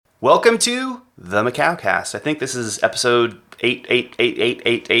Welcome to the Macau Cast. I think this is episode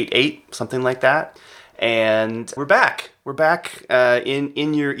 8888888, something like that. And we're back. We're back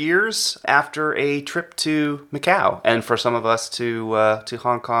in your ears after a trip to Macau, and for some of us to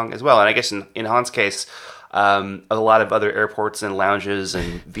Hong Kong as well. And I guess in Han's case, a lot of other airports and lounges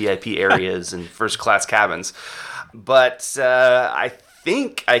and VIP areas and first class cabins. But I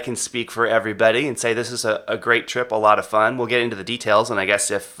think I can speak for everybody and say this is a great trip, a lot of fun. We'll get into the details, and I guess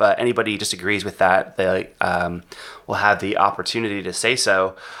if anybody disagrees with that, they will have the opportunity to say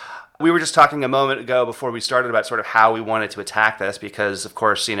so. We were just talking a moment ago before we started about sort of how we wanted to attack this because, of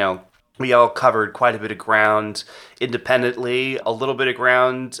course, we all covered quite a bit of ground independently, a little bit of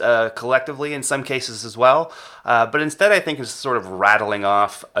ground collectively in some cases as well. But instead, I think it's sort of rattling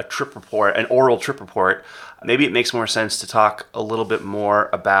off a trip report, an oral trip report. Maybe it makes more sense to talk a little bit more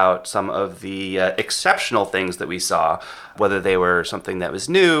about some of the exceptional things that we saw, whether they were something that was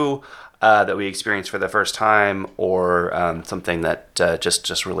new, that we experienced for the first time, or something that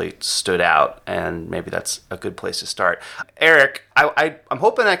just really stood out, and maybe that's a good place to start. Eric, I'm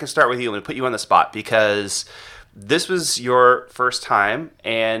hoping I can start with you. I'm going to put you on the spot because this was your first time,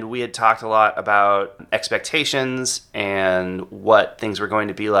 and we had talked a lot about expectations and what things were going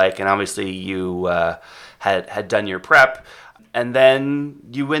to be like, and obviously you had done your prep, and then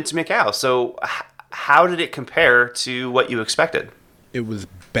you went to Macau. So how did it compare to what you expected? It was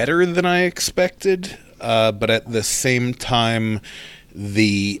better than I expected, but at the same time,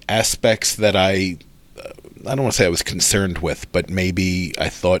 the aspects that I don't want to say I was concerned with, but maybe I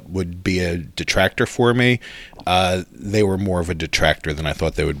thought would be a detractor for me, they were more of a detractor than I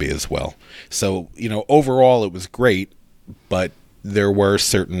thought they would be as well. So, overall it was great, but there were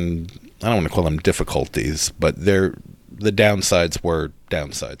certain, I don't want to call them difficulties, but the downsides were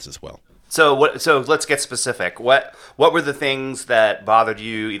downsides as well. So let's get specific. What were the things that bothered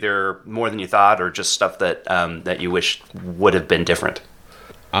you, either more than you thought, or just stuff that you wish would have been different?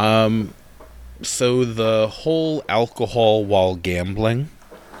 So the whole alcohol while gambling,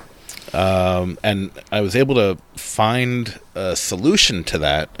 and I was able to find a solution to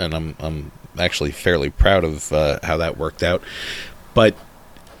that, and I'm actually fairly proud of how that worked out. But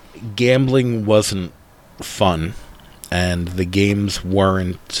gambling wasn't fun, and the games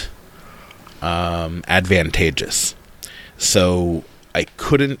weren't advantageous. So I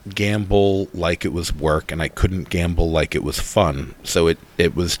couldn't gamble like it was work, and I couldn't gamble like it was fun. So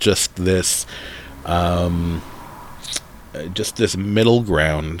it was just this middle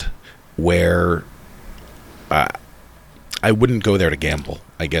ground where I wouldn't go there to gamble,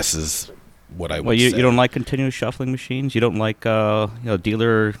 I guess is what I would say. You don't like continuous shuffling machines? You don't like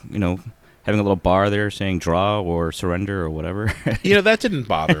dealer, having a little bar there saying draw or surrender or whatever? That didn't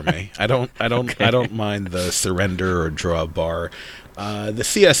bother me. I don't mind the surrender or draw bar. The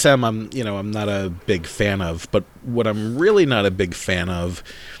CSM I'm not a big fan of, but what I'm really not a big fan of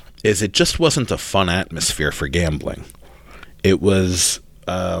is it just wasn't a fun atmosphere for gambling. It was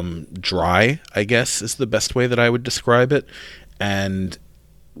dry, I guess is the best way that I would describe it. And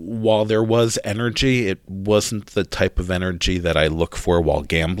while there was energy, it wasn't the type of energy that I look for while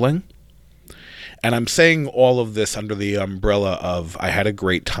gambling. And I'm saying all of this under the umbrella of I had a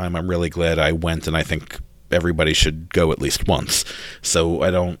great time. I'm really glad I went, and I think everybody should go at least once. So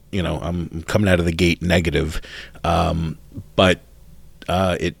I don't, I'm coming out of the gate negative, but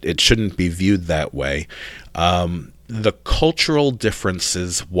it shouldn't be viewed that way. The cultural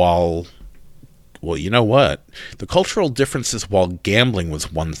differences while... Well, you know what? The cultural differences while gambling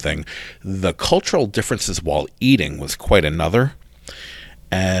was one thing. The cultural differences while eating was quite another.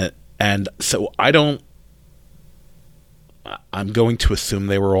 And so I'm going to assume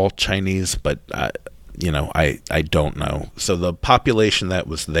they were all Chinese, but, I don't know. So the population that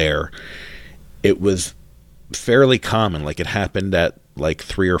was there, it was fairly common. Like it happened at like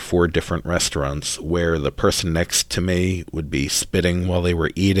 3 or 4 different restaurants where the person next to me would be spitting while they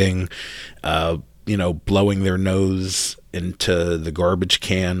were eating, blowing their nose into the garbage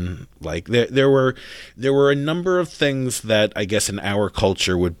can. Like there were a number of things that I guess in our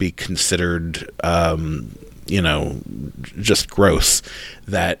culture would be considered, just gross,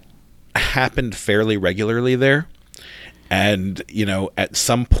 that happened fairly regularly there. And, at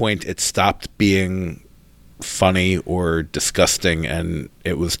some point it stopped being funny or disgusting, and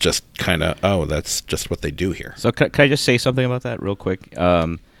it was just kind of, oh, that's just what they do here. So can I just say something about that real quick?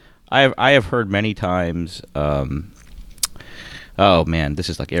 I have heard many times, oh man, this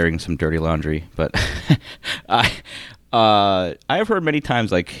is like airing some dirty laundry, but I have heard many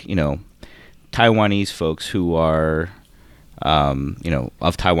times, like, Taiwanese folks who are,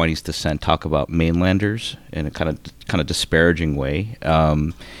 of Taiwanese descent talk about mainlanders in a kind of disparaging way.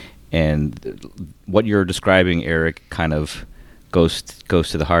 what you're describing, Eric, kind of goes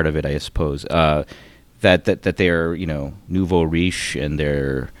to the heart of it, I suppose. That they're nouveau riche, and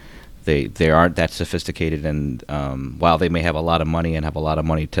they aren't that sophisticated, and while they may have a lot of money and have a lot of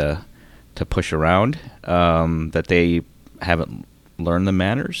money to push around, that they haven't learned the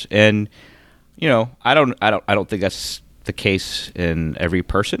manners. And I don't think that's the case in every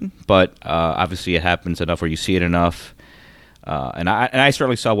person, but obviously it happens enough, or you see it enough. And I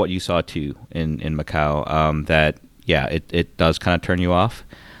certainly saw what you saw too in Macau. That it does kind of turn you off.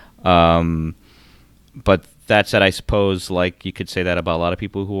 But that said, I suppose like you could say that about a lot of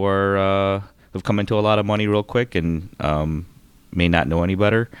people who've come into a lot of money real quick and may not know any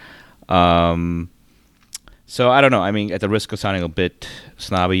better. So I don't know. I mean, at the risk of sounding a bit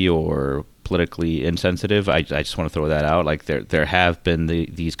snobby or politically insensitive, I just want to throw that out. Like there have been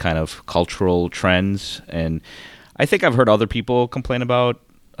these kind of cultural trends, and I think I've heard other people complain about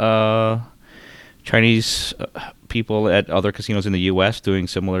Chinese people at other casinos in the U.S. doing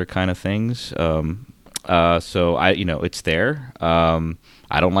similar kind of things. So it's there.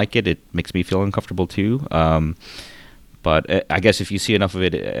 I don't like it. It makes me feel uncomfortable too. But I guess if you see enough of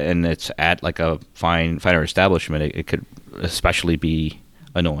it and it's at like a finer establishment, it could especially be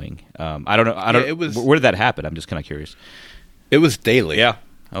annoying. I don't know. Where did that happen? I'm just kind of curious. It was daily. Yeah.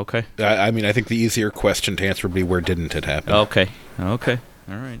 Okay. I mean, I think the easier question to answer would be, where didn't it happen? Okay. All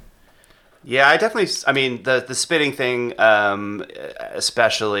right. Yeah, I mean, the spitting thing,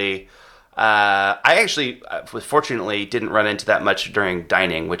 especially. I actually, fortunately, didn't run into that much during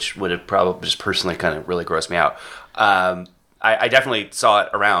dining, which would have probably just personally kind of really grossed me out. I definitely saw it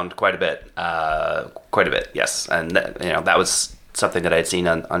around quite a bit, yes, and that was something that I had seen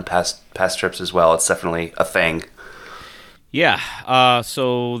on past trips as well. It's definitely a thing. Yeah,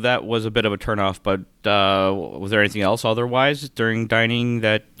 so that was a bit of a turnoff, but was there anything else otherwise during dining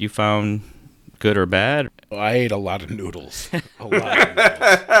that you found good or bad? I ate a lot of noodles.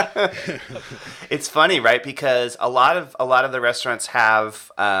 It's funny, right? Because a lot of the restaurants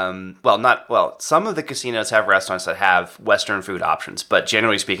have, some of the casinos have restaurants that have Western food options, but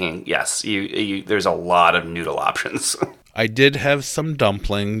generally speaking, yes, there's a lot of noodle options. I did have some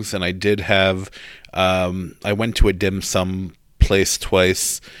dumplings, and I did have, I went to a dim sum place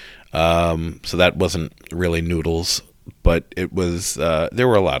twice, so that wasn't really noodles. But it was there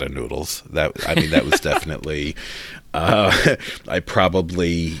were a lot of noodles. That was definitely I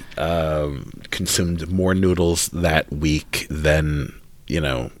probably consumed more noodles that week than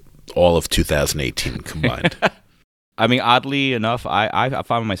all of 2018 combined. I mean, oddly enough, I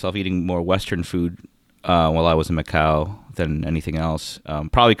found myself eating more Western food while I was in Macau than anything else.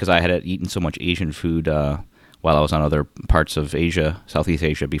 Probably because I had eaten so much Asian food while I was on other parts of Asia, Southeast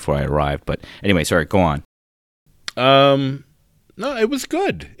Asia, before I arrived. But anyway, sorry, go on. No, it was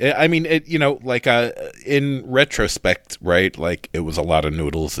good. I mean, in retrospect, right? Like, it was a lot of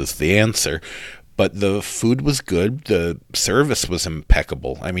noodles is the answer, but the food was good. The service was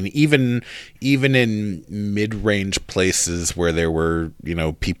impeccable. I mean, even in mid-range places where there were,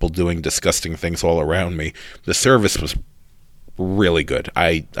 people doing disgusting things all around me, the service was really good.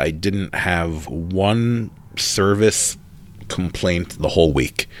 I didn't have one service complaint the whole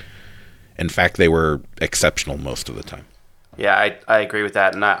week. In fact, they were exceptional most of the time. Yeah, I agree with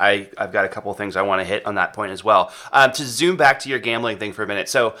that, and I've got a couple of things I want to hit on that point as well. To zoom back to your gambling thing for a minute,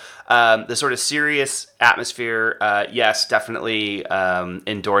 so the sort of serious atmosphere, yes, definitely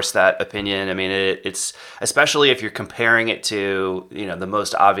endorse that opinion. I mean, it's especially if you're comparing it to the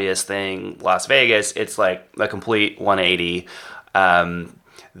most obvious thing, Las Vegas. It's like a complete 180.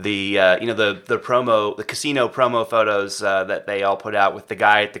 The promo, the casino promo photos that they all put out with the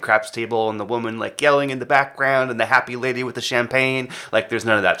guy at the craps table and the woman like yelling in the background and the happy lady with the champagne, like there's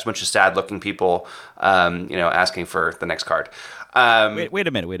none of that. It's a bunch of sad looking people, asking for the next card. Wait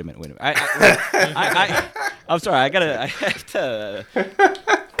a minute. I'm sorry. I have to.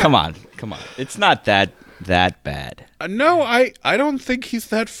 Come on. It's not that bad. No, I don't think he's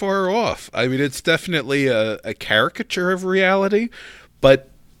that far off. I mean, it's definitely a caricature of reality, but.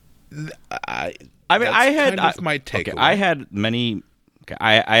 I had my takeaway. Okay, I had many. Okay,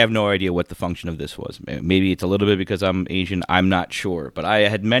 I have no idea what the function of this was. Maybe it's a little bit because I'm Asian. I'm not sure, but I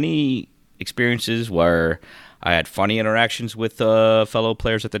had many experiences where I had funny interactions with fellow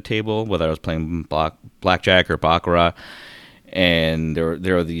players at the table, whether I was playing blackjack or baccarat, and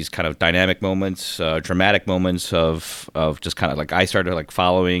there are these kind of dynamic moments, dramatic moments of just kind of like I started like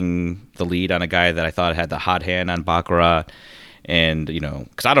following the lead on a guy that I thought had the hot hand on baccarat. And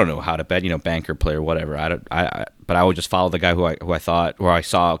because I don't know how to bet, banker, player, whatever. But I would just follow the guy who I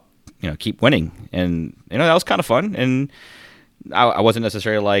saw, keep winning, and that was kind of fun. And I wasn't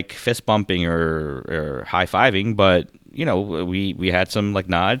necessarily like fist bumping or high fiving, but we had some like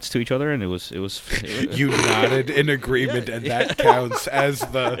nods to each other, and it was You nodded in agreement, and that counts as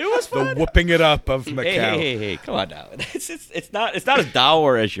the whooping it up of Macau. Hey, come on now. It's not as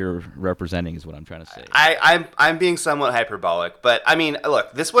dour as you're representing, is what I'm trying to say. I'm being somewhat hyperbolic, but I mean,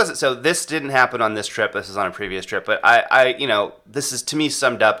 look, this didn't happen on this trip. This is on a previous trip, but this is to me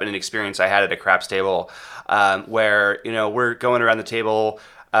summed up in an experience I had at a craps table, where we're going around the table.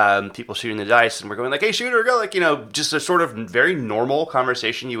 People shooting the dice, and we're going like, "Hey, shooter, go!" Like, just a sort of very normal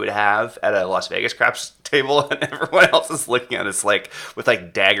conversation you would have at a Las Vegas craps table, and everyone else is looking at us like with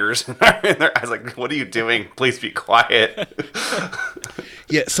like daggers in their eyes, like, "What are you doing? Please be quiet."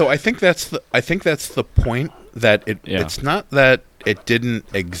 Yeah, so I think that's the point, that it's not that it didn't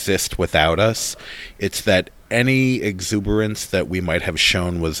exist without us; it's that any exuberance that we might have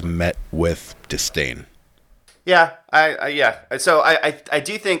shown was met with disdain. Yeah, So I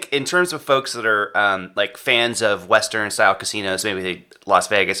do think in terms of folks that are like fans of Western style casinos, maybe Las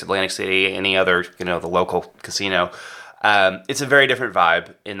Vegas, Atlantic City, any other the local casino, it's a very different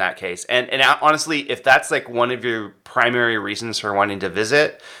vibe in that case. And honestly, if that's like one of your primary reasons for wanting to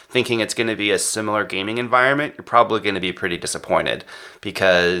visit, thinking it's going to be a similar gaming environment, you're probably going to be pretty disappointed,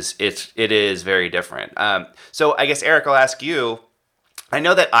 because it is very different. So I guess, Eric, I'll ask you. I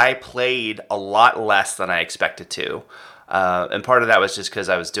know that I played a lot less than I expected to. And part of that was just because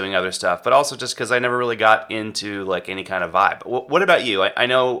I was doing other stuff, but also just because I never really got into like any kind of vibe. What about you? I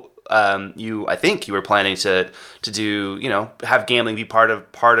know I think you were planning to do, have gambling be part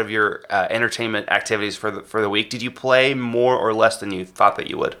of your entertainment activities for the week. Did you play more or less than you thought that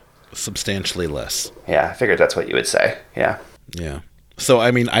you would? Substantially less. Yeah, I figured that's what you would say. Yeah. Yeah. So,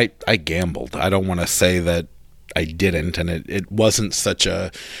 I mean, I gambled. I don't want to say that I didn't, and it wasn't such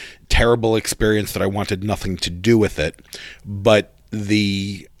a terrible experience that I wanted nothing to do with it. But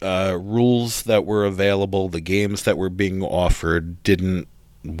the rules that were available, the games that were being offered, didn't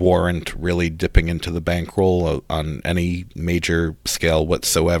warrant really dipping into the bankroll on any major scale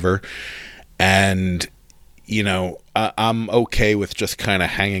whatsoever. And, I'm okay with just kind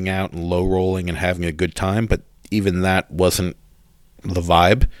of hanging out and low rolling and having a good time, but even that wasn't the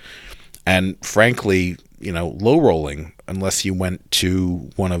vibe. And frankly, low rolling, unless you went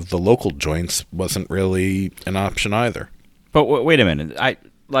to one of the local joints, wasn't really an option either. But wait a minute, I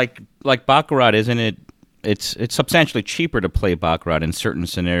like baccarat, isn't it? It's substantially cheaper to play baccarat in certain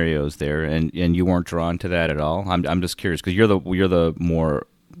scenarios there, and you weren't drawn to that at all. I'm just curious, because you're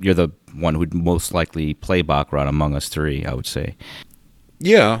the one who'd most likely play baccarat among us three, I would say.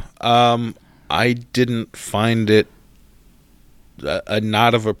 Yeah, I didn't find it. A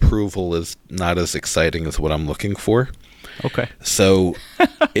nod of approval is not as exciting as what I'm looking for. Okay. So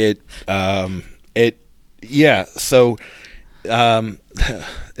it's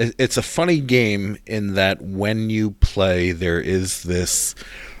a funny game in that when you play, there is this,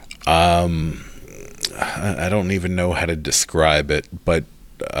 I don't even know how to describe it, but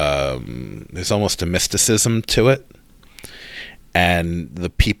there's almost a mysticism to it. And the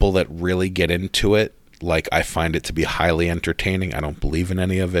people that really get into it, like, I find it to be highly entertaining. I don't believe in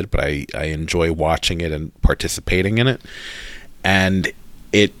any of it, but I enjoy watching it and participating in it. And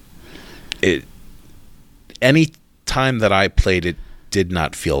it any time that I played it did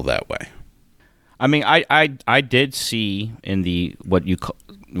not feel that way. I mean, I did see in the what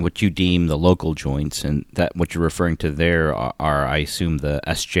you deem the local joints, and that what you're referring to there are I assume the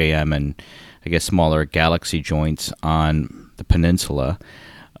SJM and I guess smaller Galaxy joints on the peninsula.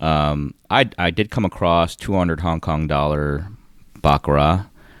 I did come across 200 Hong Kong dollar baccarat,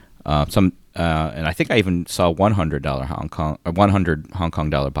 and I think I even saw $100 100 Hong Kong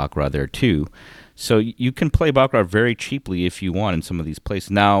dollar baccarat there too. So you can play baccarat very cheaply if you want in some of these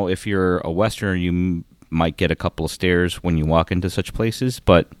places. Now, if you're a Westerner, you might get a couple of stares when you walk into such places,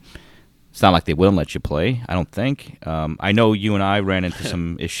 but it's not like they wouldn't let you play, I don't think. I know you and I ran into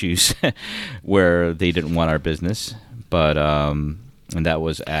some issues where they didn't want our business, but and that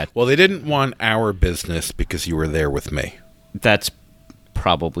was at... Well, they didn't want our business because you were there with me. That's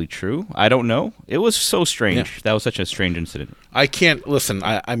probably true. I don't know. It was so strange. Yeah. That was such a strange incident. I can't... Listen,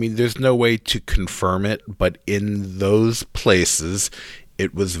 I mean, there's no way to confirm it, but in those places,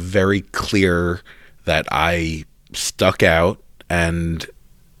 it was very clear that I stuck out and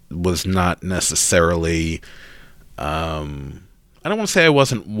was not necessarily... I don't want to say I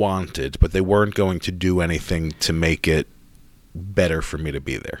wasn't wanted, but they weren't going to do anything to make it better for me to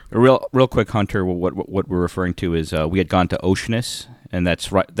be there. Real quick, Hunter. What we're referring to is we had gone to Oceanus, and that's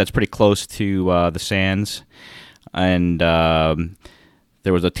pretty close to the Sands, and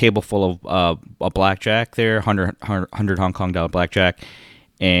There was a table full of a blackjack there, 100 Hong Kong dollar blackjack,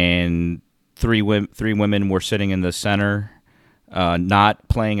 and three women were sitting in the center, not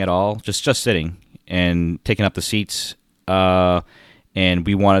playing at all, just sitting and taking up the seats. And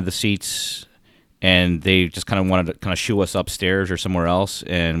we wanted the seats, and they just kind of wanted to shoo us upstairs or somewhere else.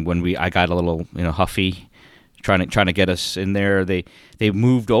 And when I got a little huffy, trying to get us in there, they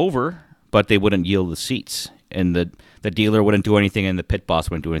moved over, but they wouldn't yield the seats, and the dealer wouldn't do anything, and the pit boss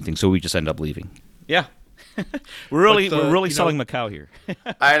wouldn't do anything. So we just ended up leaving. Yeah. we're really selling Macau here.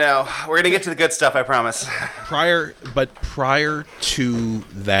 I know. We're going to get to the good stuff, I promise. Prior to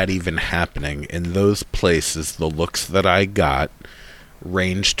that even happening, in those places, the looks that I got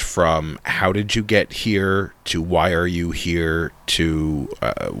ranged from how did you get here to why are you here to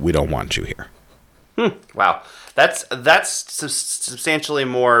we don't want you here. Wow. That's substantially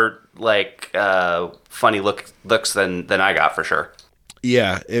more like funny looks than I got for sure.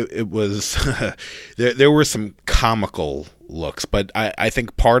 Yeah, it was. there were some comical looks, but I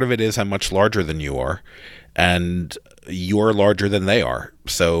think part of it is I'm much larger than you are, and you're larger than they are.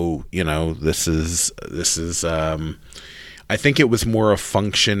 So this is. I think it was more a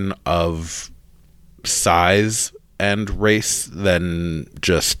function of size and race than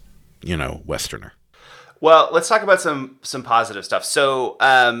just Westerner. Well, let's talk about some positive stuff. So.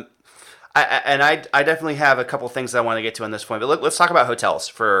 I definitely have a couple things that I want to get to on this point, but let's talk about hotels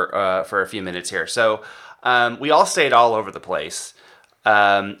for a few minutes here. So we all stayed all over the place,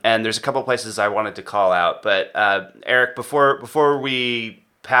 and there's a couple places I wanted to call out. But Eric, before we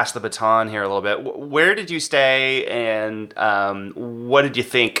pass the baton here a little bit, where did you stay, and what did you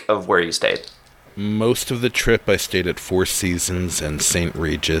think of where you stayed? Most of the trip I stayed at Four Seasons and St.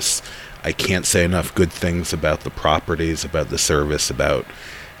 Regis. I can't say enough good things about the properties, about the service, about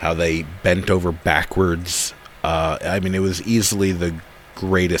how they bent over backwards. It was easily the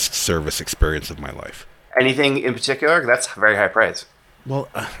greatest service experience of my life. Anything in particular? That's very high praise. Well,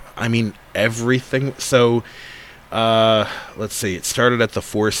 everything. So, let's see. It started at the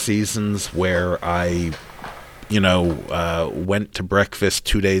Four Seasons where I, went to breakfast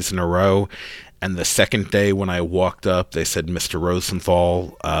 2 days in a row. And the second day when I walked up, they said, "Mr.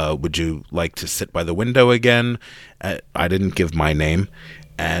 Rosenthal, would you like to sit by the window again?" I didn't give my name.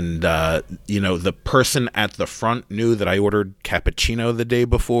 And, the person at the front knew that I ordered cappuccino the day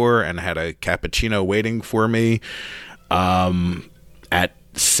before and had a cappuccino waiting for me. At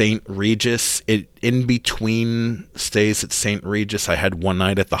St. Regis, in between stays at St. Regis, I had one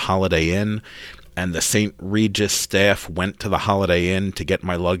night at the Holiday Inn, and the St. Regis staff went to the Holiday Inn to get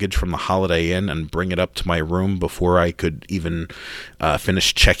my luggage from the Holiday Inn and bring it up to my room before I could even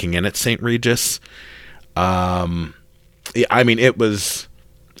finish checking in at St. Regis. It was...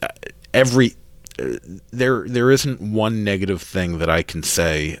 there isn't one negative thing that I can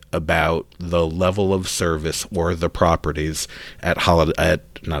say about the level of service or the properties at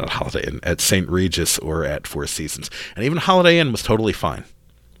St. Regis or at Four Seasons, and even Holiday Inn was totally fine.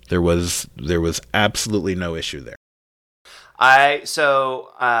 There was absolutely no issue there.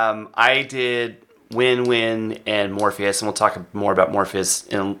 I did Win-Win and Morpheus, and we'll talk more about Morpheus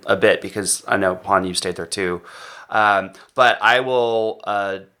in a bit because I know, Han, you stayed there too. But I will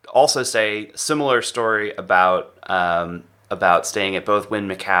also say similar story about staying at both Wynn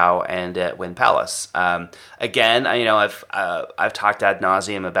Macau and at Wynn Palace. Again, I've talked ad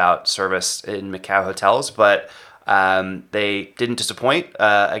nauseum about service in Macau hotels, but they didn't disappoint.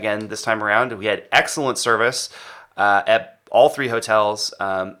 Again, this time around, we had excellent service at all three hotels.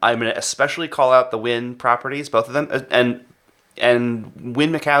 I'm going to especially call out the Wynn properties, both of them, and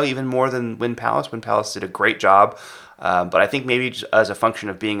Wynn Macau even more than Wynn Palace. Wynn Palace did a great job, but I think maybe as a function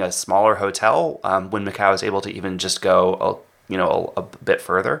of being a smaller hotel, Wynn Macau is able to even just go a bit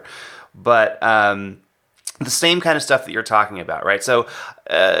further. But the same kind of stuff that you're talking about, right? So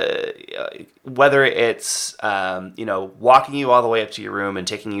whether it's walking you all the way up to your room and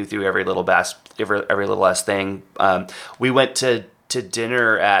taking you through every little last thing, we went to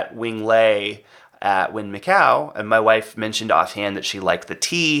dinner at Wing Lei at Wynn Macau, and my wife mentioned offhand that she liked the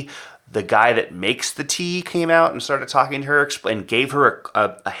tea. The guy that makes the tea came out and started talking to her and gave her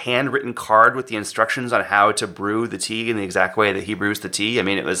a handwritten card with the instructions on how to brew the tea in the exact way that he brews the tea.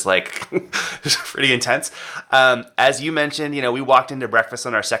 It was like it was pretty intense. As you mentioned, we walked into breakfast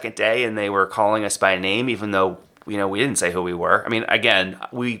on our second day and they were calling us by name, even though we didn't say who we were. Again,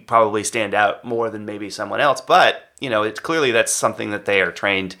 we probably stand out more than maybe someone else, but it's clearly that's something that they are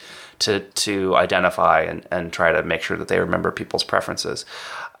trained to identify and try to make sure that they remember people's preferences.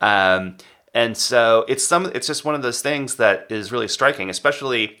 And so it's just one of those things that is really striking,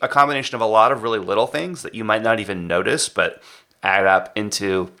 especially a combination of a lot of really little things that you might not even notice, but add up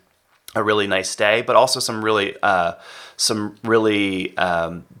into a really nice stay, but also some really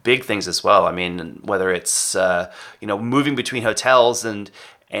big things as well. I mean, whether it's moving between hotels and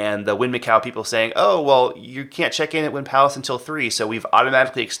the Wynn Macau people saying, oh, well, you can't check in at Wynn Palace until 3, so we've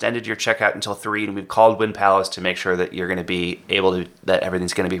automatically extended your checkout until 3, and we've called Wynn Palace to make sure that you're going to be that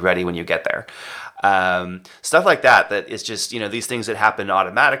everything's going to be ready when you get there. Stuff like that is just, these things that happen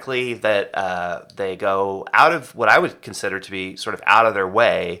automatically, that they go out of what I would consider to be sort of out of their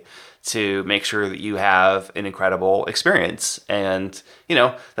way to make sure that you have an incredible experience. And,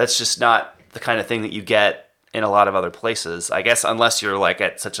 that's just not the kind of thing that you get in a lot of other places, I guess, unless you're like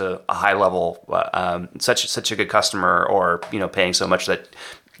at such a high level, such a good customer, or paying so much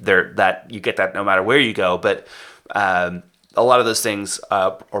that you get that no matter where you go. But a lot of those things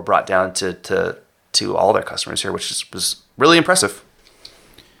are brought down to all their customers here, which was really impressive.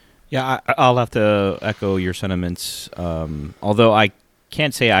 Yeah, I'll have to echo your sentiments. Although I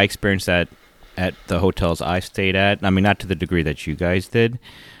can't say I experienced that at the hotels I stayed at. I mean, not to the degree that you guys did.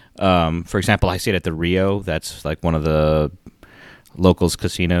 For example, I stayed at the Rio. That's like one of the locals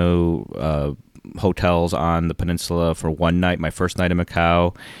casino hotels on the peninsula for one night, my first night in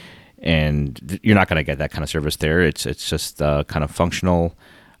Macau. And you're not going to get that kind of service there. It's just kind of functional.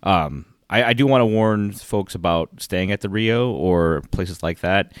 I do want to warn folks about staying at the Rio or places like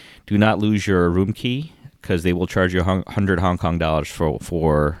that. Do not lose your room key, because they will charge you 100 Hong Kong dollars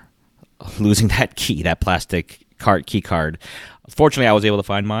for losing that key, that plastic key card. Fortunately, I was able to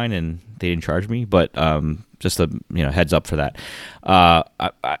find mine, and they didn't charge me. But just a heads up for that.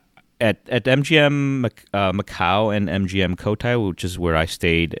 At MGM Macau and MGM Cotai, which is where I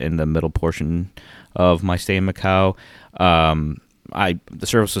stayed in the middle portion of my stay in Macau, the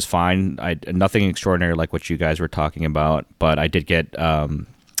service was fine. Nothing extraordinary like what you guys were talking about, but I did get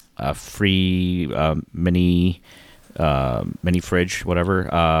a free mini fridge,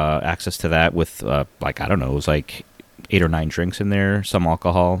 whatever, access to that with I don't know, it was like 8 or 9 drinks in there, some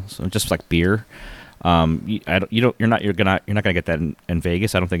alcohol, so just like beer. You're not gonna get that in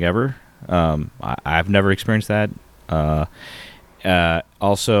Vegas, I don't think, ever. I've never experienced that.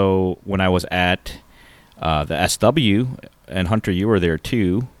 Also, when I was at the SW, and Hunter, you were there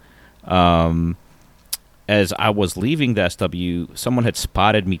too. As I was leaving the SW, someone had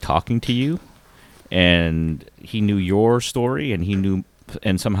spotted me talking to you, and he knew your story,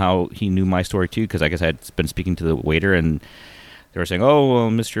 and somehow he knew my story too, because I guess I had been speaking to the waiter, and they were saying, "Oh, well,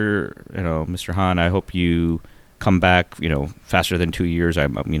 Mr. Han, I hope you come back, faster than 2 years.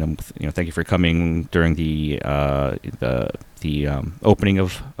 Thank you for coming during the opening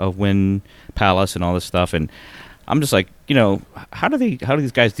of Wynn Palace and all this stuff." And I'm just like, how do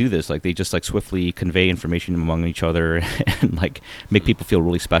these guys do this? Like, they just like swiftly convey information among each other and like make people feel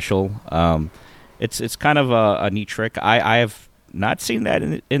really special. It's kind of a neat trick. I have not seen that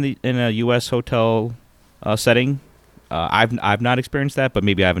in a U.S. hotel setting. I've not experienced that, but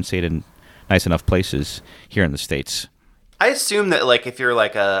maybe I haven't stayed in nice enough places here in the States. I assume that like if you're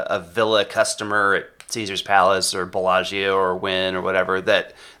like a villa customer at Caesar's Palace or Bellagio or Wynn or whatever,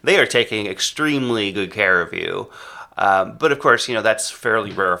 that they are taking extremely good care of you. But of course, that's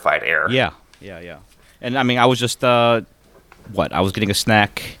fairly rarefied air. Yeah. And I mean, I was just I was getting a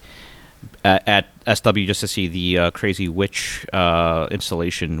snack at SW just to see the Crazy Witch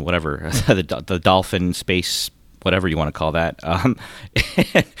installation, whatever, the dolphin space, whatever you want to call that.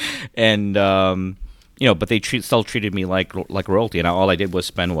 But they still treated me like royalty, and all I did was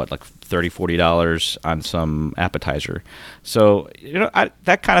spend like $30-$40 on some appetizer. So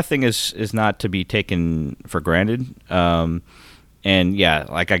that kind of thing is not to be taken for granted. And yeah,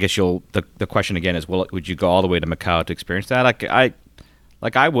 like I guess the question again is, would you go all the way to Macau to experience that?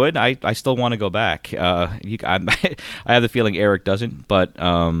 I would. I still want to go back. I have the feeling Eric doesn't, but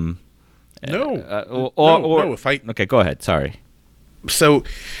no. Okay, go ahead. Sorry. So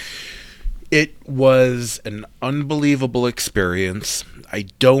it was an unbelievable experience. I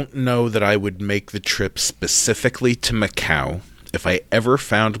don't know that I would make the trip specifically to Macau. If I ever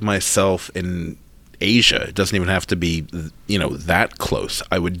found myself in Asia, it doesn't even have to be, that close.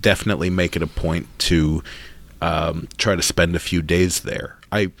 I would definitely make it a point to try to spend a few days there.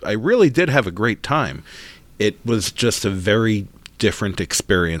 I really did have a great time. It was just a very different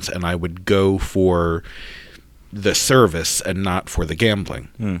experience, and I would go for the service and not for the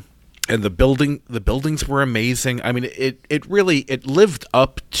gambling. And the buildings were amazing. I mean, it really lived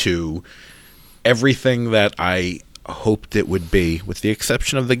up to everything that I hoped it would be, with the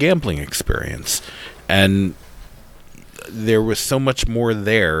exception of the gambling experience. And there was so much more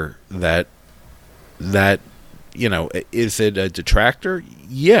there that is it a detractor?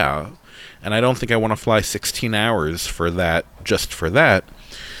 Yeah. and I don't think I want to fly 16 hours for that, just for that.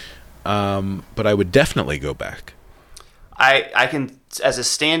 But I would definitely go back. I can, as a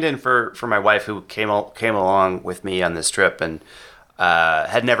stand-in for my wife who came along with me on this trip and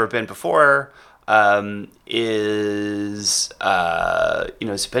had never been before, has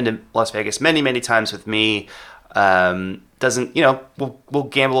been to Las Vegas many times with me. Doesn't, we'll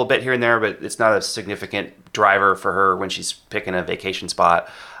gamble a bit here and there, but it's not a significant driver for her when she's picking a vacation spot.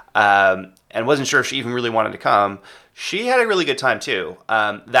 And wasn't sure if she even really wanted to come. She had a really good time too.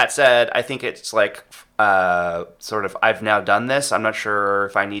 That said, I think it's like sort of, I've now done this. I'm not sure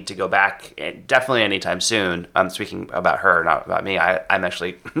if I need to go back. Definitely anytime soon. I'm speaking about her, not about me. I'm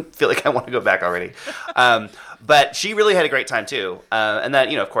actually feel like I want to go back already. But she really had a great time too. And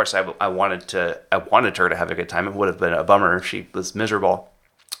that, of course, I wanted her to have a good time. It would have been a bummer if she was miserable.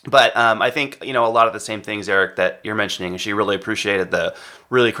 But I think, a lot of the same things, Eric, that you're mentioning. She really appreciated the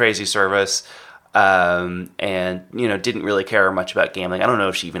really crazy service. And didn't really care much about gambling. I don't know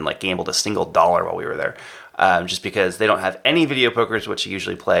if she even gambled a single dollar while we were there, just because they don't have any video pokers, which she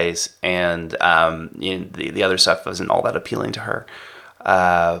usually plays, and the other stuff wasn't all that appealing to her.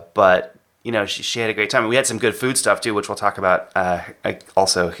 But she had a great time. We had some good food stuff too, which we'll talk about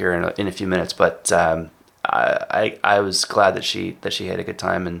also here in a few minutes. But I was glad that she had a good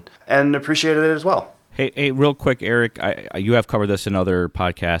time and appreciated it as well. Hey, real quick, Eric, you have covered this in other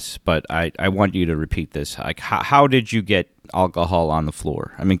podcasts, but I want you to repeat this. How did you get alcohol on the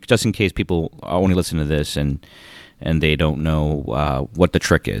floor? I mean, just in case people only listen to this and they don't know what the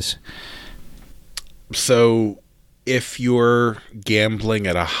trick is. So if you're gambling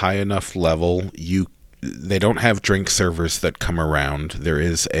at a high enough level, they don't have drink servers that come around. There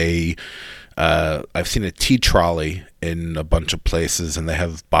is I've seen a tea trolley in a bunch of places, and they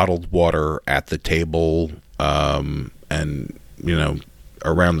have bottled water at the table, and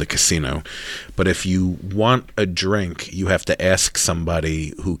around the casino. But if you want a drink, you have to ask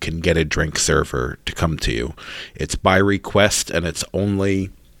somebody who can get a drink server to come to you. It's by request, and it's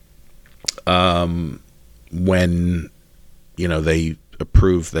only when they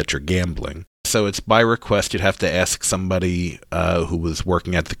approve that you're gambling. So it's by request. You'd have to ask somebody who was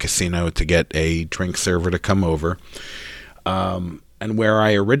working at the casino to get a drink server to come over. And where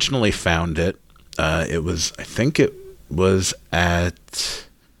I originally found it, I think you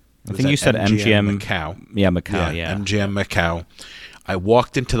said MGM Macau. Yeah, Macau, yeah. MGM Macau. I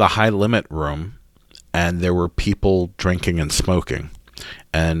walked into the high limit room, and there were people drinking and smoking.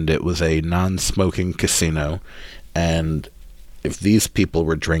 And it was a non-smoking casino, and if these people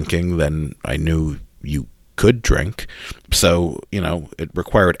were drinking, then I knew you could drink. So, it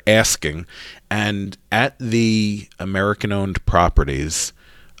required asking. And at the American-owned properties,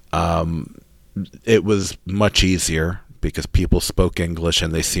 it was much easier because people spoke English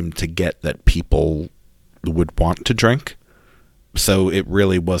and they seemed to get that people would want to drink. So it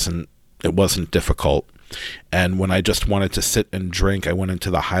really wasn't difficult. And when I just wanted to sit and drink, I went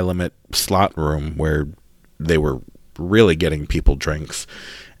into the high-limit slot room where they were really getting people drinks,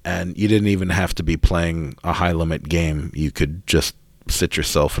 and you didn't even have to be playing a high limit game. You could just sit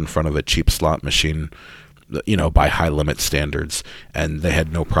yourself in front of a cheap slot machine, by high limit standards, and they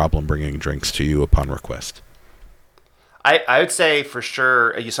had no problem bringing drinks to you upon request. I would say for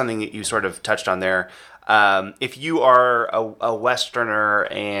sure, something that you sort of touched on there. If you are a Westerner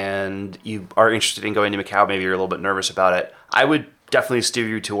and you are interested in going to Macau, maybe you're a little bit nervous about it, I would definitely steer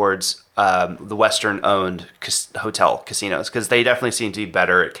you towards the Western-owned hotel casinos, because they definitely seem to be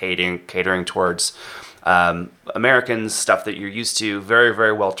better at catering towards Americans, stuff that you're used to. Very,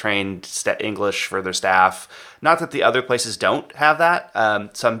 very well-trained English for their staff. Not that the other places don't have that,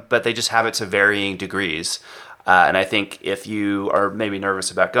 but they just have it to varying degrees. And I think if you are maybe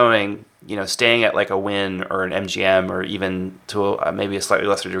nervous about going, staying at like a Wynn or an MGM, or even to maybe a slightly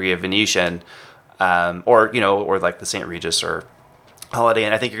lesser degree of Venetian, or like the St. Regis or Holiday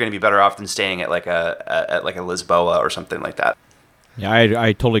Inn, I think you're going to be better off than staying at like a Lisboa or something like that. Yeah,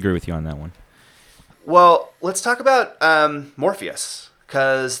 I totally agree with you on that one. Well, let's talk about Morpheus,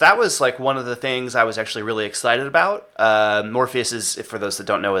 because that was like one of the things I was actually really excited about. Morpheus is, for those that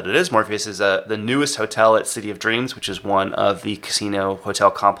don't know what it is, Morpheus is the newest hotel at City of Dreams, which is one of the casino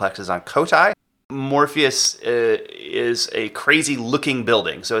hotel complexes on Cotai. Morpheus is a crazy looking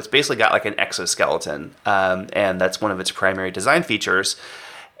building. So it's basically got like an exoskeleton, and that's one of its primary design features.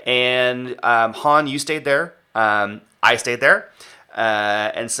 And Han, you stayed there. I stayed there.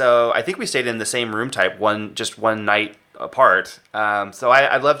 And so I think we stayed in the same room type, one night apart. So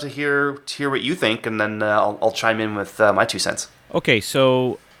I'd love to hear what you think, and then I'll chime in with my 2 cents. Okay,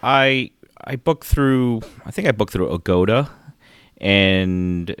 so I booked through Agoda.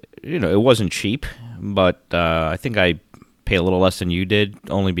 and it wasn't cheap, but I think I paid a little less than you did,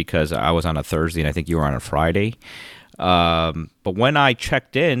 only because I was on a Thursday and I think you were on a Friday. But when I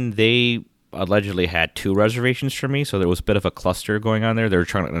checked in, they allegedly had 2 reservations for me, so there was a bit of a cluster going on there. They were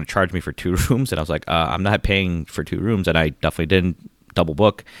trying to charge me for 2 rooms, and I was like, I'm not paying for 2 rooms, and I definitely didn't double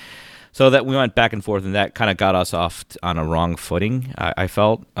book. So that we went back and forth, and that kind of got us off on a wrong footing, I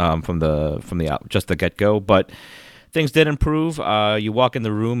felt, from just the get-go. But things did improve. You walk in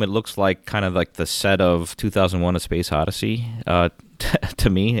the room, it looks like kind of like the set of 2001: A Space Odyssey, to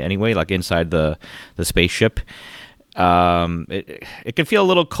me anyway, like inside the spaceship. It can feel a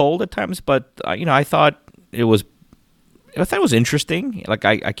little cold at times, but I thought it was interesting. Like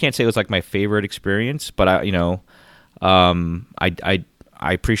I can't say it was like my favorite experience, but I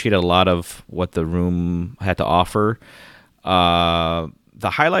appreciated a lot of what the room had to offer. The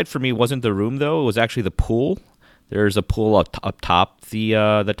highlight for me wasn't the room, though. It was actually the pool. There's a pool up top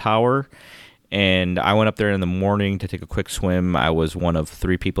the tower, and I went up there in the morning to take a quick swim. I was one of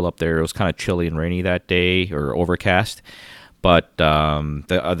 3 people up there. It was kind of chilly and rainy that day, or overcast. But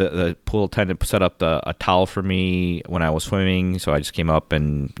the pool attendant set up a towel for me when I was swimming, so I just came up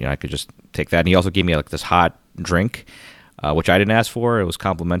and I could just take that. And he also gave me like this hot drink, which I didn't ask for. It was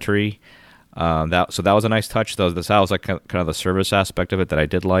complimentary. That was a nice touch. That was like kind of the service aspect of it that I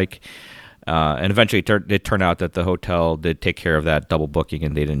did like. And eventually it did turn out that the hotel did take care of that double booking,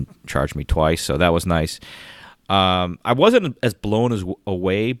 and they didn't charge me twice, so that was nice. I wasn't as blown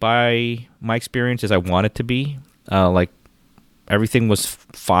away by my experience as I wanted to be. Like everything was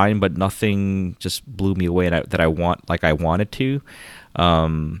fine, but nothing just blew me away that I wanted to.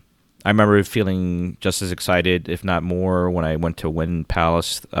 I remember feeling just as excited, if not more, when I went to Wynn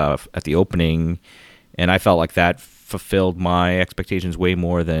Palace at the opening, and I felt like that fulfilled my expectations way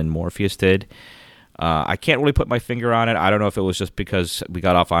more than Morpheus did. I can't really put my finger on it. I don't know if it was just because we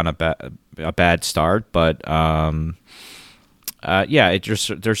got off on a bad start, but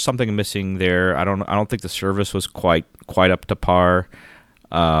there's something missing there. I don't think the service was quite up to par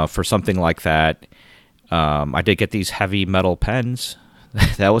for something like that. I did get these heavy metal pens.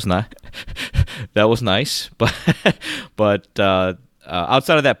 That was nice, but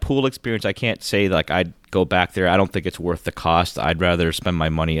outside of that pool experience, I can't say like I'd go back there. I don't think it's worth the cost. I'd rather spend my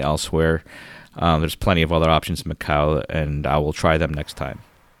money elsewhere. There's plenty of other options in Macau, and I will try them next time.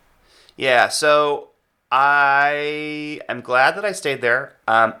 Yeah, so I am glad that I stayed there.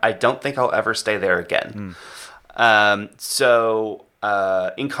 I don't think I'll ever stay there again.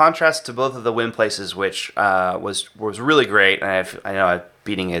 In contrast to both of the Wynn places, which was really great, and I know I'm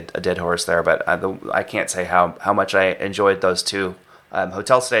beating a dead horse there, but I can't say how much I enjoyed those 2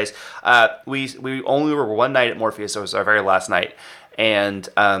 hotel stays. We only were one night at Morpheus, so it was our very last night, and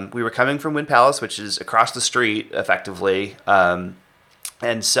we were coming from Wynn Palace, which is across the street, effectively.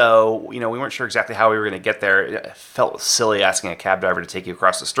 And so, we weren't sure exactly how we were going to get there. It felt silly asking a cab driver to take you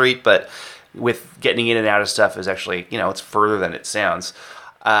across the street, but with getting in and out of stuff is actually, it's further than it sounds.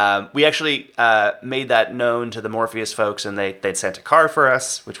 We actually made that known to the Morpheus folks, and they'd sent a car for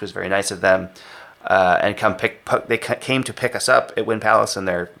us, which was very nice of them, and they came to pick us up at Wynn Palace in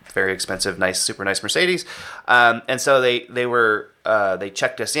their very expensive, super nice Mercedes. And so they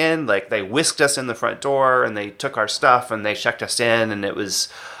checked us in, like they whisked us in the front door, and they took our stuff and they checked us in, and it was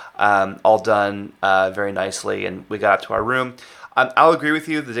all done very nicely, and we got up to our room. I'll agree with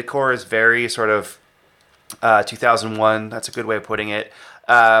you. The decor is very sort of 2001. That's a good way of putting it.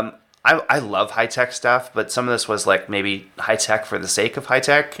 I love high-tech stuff, but some of this was like maybe high-tech for the sake of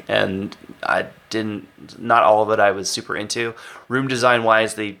high-tech, and not all of it I was super into. Room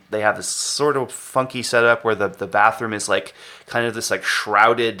design-wise, they have this sort of funky setup where the bathroom is like kind of this like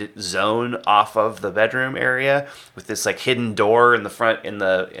shrouded zone off of the bedroom area with this like hidden door in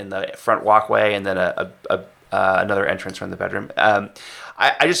the front walkway, and then another entrance from the bedroom.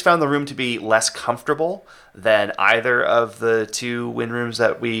 I just found the room to be less comfortable than either of the 2 Wynn rooms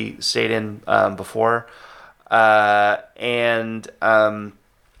that we stayed in before. So,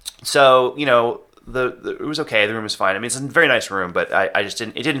 it was okay. The room was fine. I mean, it's a very nice room, but it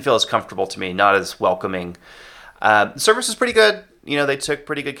didn't feel as comfortable to me, not as welcoming. The service was pretty good. They took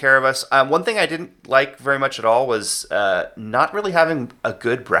pretty good care of us. One thing I didn't like very much at all was not really having a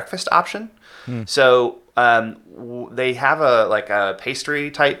good breakfast option. So they have a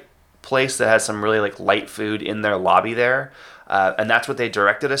pastry type place that has some really like light food in their lobby there, and that's what they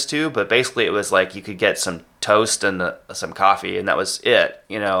directed us to. But basically, it was like you could get some toast and some coffee, and that was it.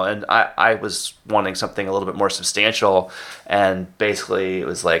 And I was wanting something a little bit more substantial, and basically, it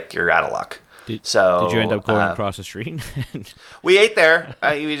was like you're out of luck. Did you end up going across the street? We ate there.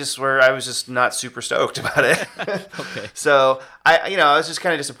 I was just not super stoked about it. Okay. So I was just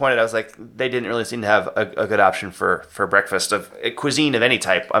kind of disappointed. I was like, they didn't really seem to have a good option for breakfast of cuisine of any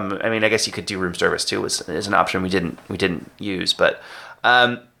type. I mean, I guess you could do room service too. Is an option we didn't use, but.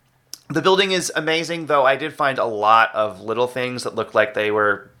 The building is amazing, though I did find a lot of little things that looked like they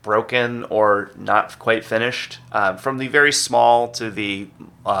were broken or not quite finished, from the very small to the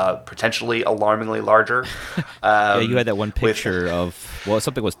potentially alarmingly larger. Yeah, you had that one picture of,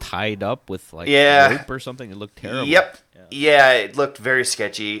 something was tied up with like rope or something. It looked terrible. Yep. Yeah, it looked very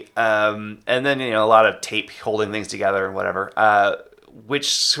sketchy. And then, a lot of tape holding things together and whatever.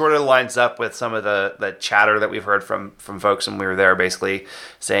 Which sort of lines up with some of the chatter that we've heard from folks when we were there, basically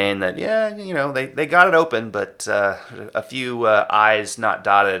saying that, they got it open, but a few I's not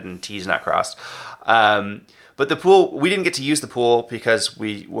dotted and T's not crossed. But the pool, we didn't get to use the pool because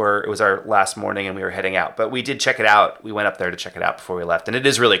it was our last morning and we were heading out, but we did check it out. We went up there to check it out before we left, and it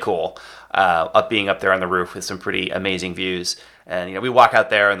is really cool, being up there on the roof with some pretty amazing views. And, we walk out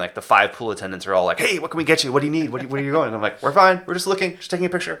there and like the 5 pool attendants are all like, "Hey, what can we get you? What do you need? Where are you going?" And I'm like, "We're fine. We're just looking, just taking a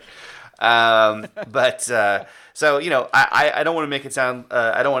picture." So, I don't want to make it sound,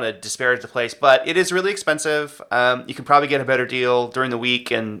 I don't want to disparage the place, but it is really expensive. You can probably get a better deal during the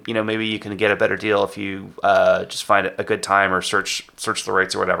week, and, maybe you can get a better deal if you just find a good time or search the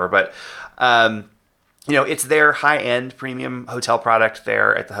rates or whatever. But, it's their high-end premium hotel product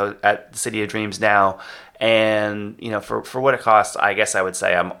there at the City of Dreams now. And, for what it costs, I guess I would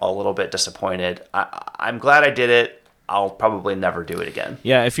say I'm a little bit disappointed. I'm glad I did it. I'll probably never do it again.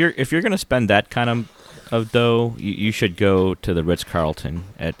 Yeah, if you're going to spend that kind of dough, you should go to the Ritz-Carlton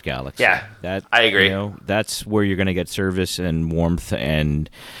at Galaxy. Yeah, I agree. That's where you're going to get service and warmth and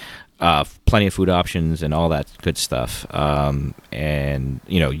plenty of food options and all that good stuff. And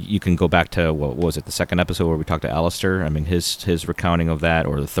you can go back to, what was it, the second episode where we talked to Alistair? I mean, his recounting of that,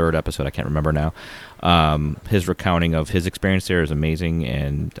 or the third episode, I can't remember now. His recounting of his experience there is amazing,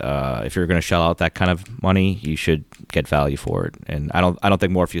 and if you're going to shell out that kind of money, you should get value for it. And I don't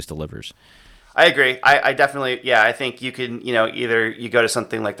think Morpheus delivers. I agree. I definitely, I think you can, either you go to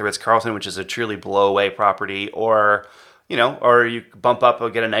something like the Ritz-Carlton, which is a truly blow-away property, or you bump up or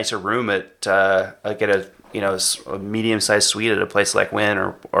get a nicer room at, get a medium-sized suite at a place like Wynn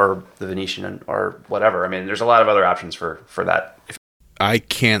or the Venetian or whatever. I mean, there's a lot of other options for that. I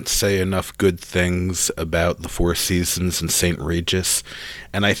can't say enough good things about the Four Seasons and St. Regis,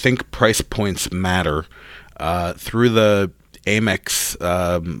 and I think price points matter. Through the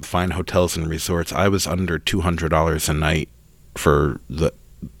Amex Fine Hotels and Resorts, I was under $200 a night for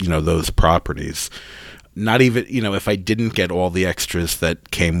those properties. Not even, if I didn't get all the extras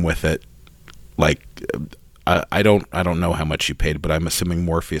that came with it, like I don't know how much you paid, but I'm assuming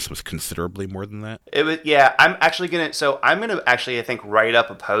Morpheus was considerably more than that. It was, yeah. I'm gonna actually, I think, write up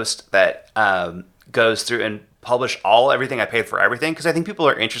a post that goes through and publish everything I paid for everything, because I think people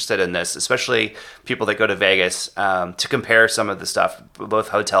are interested in this, especially people that go to Vegas, to compare some of the stuff, both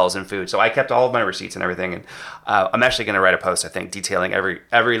hotels and food. So I kept all of my receipts and everything, and I'm actually going to write a post, I think, detailing every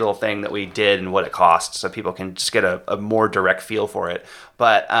little thing that we did and what it cost, so people can just get a more direct feel for it.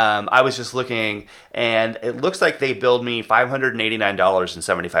 But I was just looking, and it looks like they billed me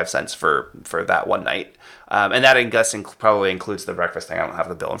 $589.75 for that one night. And that, I guess, probably includes the breakfast thing. I don't have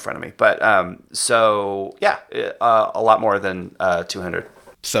the bill in front of me. But a lot more than $200.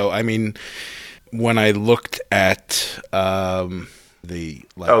 So, I mean, when I looked at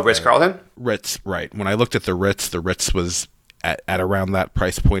Ritz-Carlton? Ritz, right. When I looked at the Ritz was at around that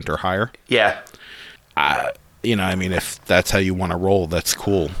price point or higher. Yeah. If that's how you want to roll, that's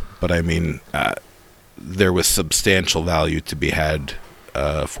cool. But, I mean, there was substantial value to be had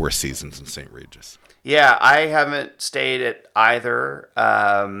Four Seasons in St. Regis. Yeah, I haven't stayed at either.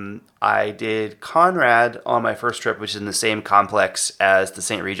 I did Conrad on my first trip, which is in the same complex as the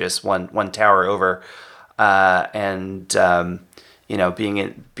St. Regis, one tower over. Being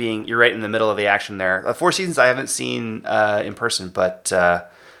you're right in the middle of the action there. Four Seasons I haven't seen in person, but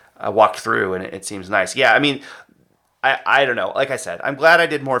I walked through and it seems nice. Yeah, I mean, I don't know. Like I said, I'm glad I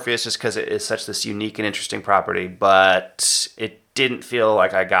did Morpheus just because it is such this unique and interesting property, but it didn't feel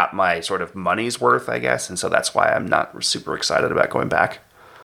like I got my sort of money's worth, I guess, and so that's why I'm not super excited about going back.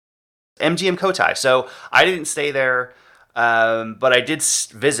 MGM Cotai. So I didn't stay there, but I did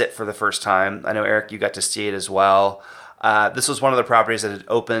visit for the first time. I know, Eric, you got to see it as well. This was one of the properties that had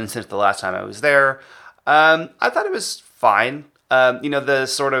opened since the last time I was there. I thought it was fine. The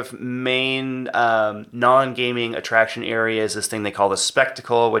sort of main non-gaming attraction area is this thing they call the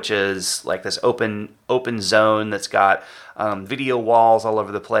Spectacle, which is like this open zone that's got video walls all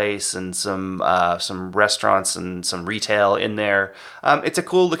over the place and some restaurants and some retail in there. It's a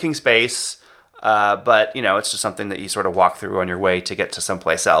cool looking space. But it's just something that you sort of walk through on your way to get to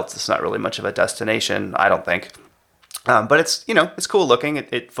someplace else. It's not really much of a destination, I don't think. But it's cool looking.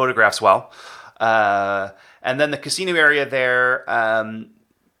 It photographs well. And then the casino area there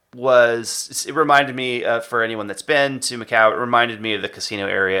it reminded me, for anyone that's been to Macau, it reminded me of the casino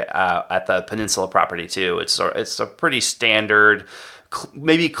area at the Peninsula property too. It's a pretty standard,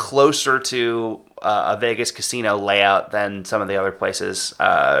 maybe closer to a Vegas casino layout than some of the other places.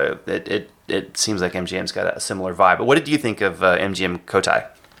 It seems like MGM's got a similar vibe. But what did you think of MGM Cotai?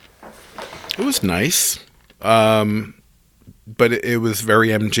 It was nice, but it was very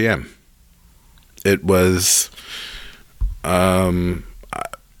MGM. It was, I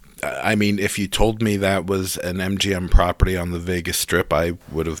mean, if you told me that was an MGM property on the Vegas Strip, I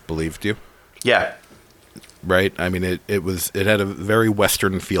would have believed you. Yeah. Right? I mean, it had a very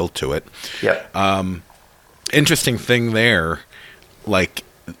Western feel to it. Yeah. Interesting thing there, like,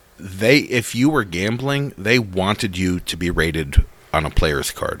 if you were gambling, they wanted you to be rated on a player's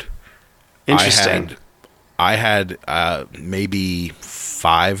card. Interesting. I had maybe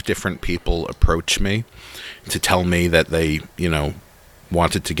 5 different people approach me to tell me that they,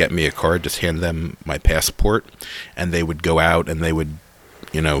 wanted to get me a card, just hand them my passport, and they would go out and they would,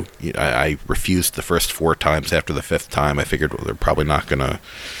 I refused the first 4 times. After the 5th time, I figured, well, they're probably not going to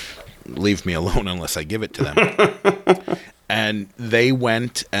leave me alone unless I give it to them. And they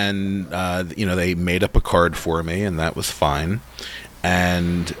went and, they made up a card for me, and that was fine.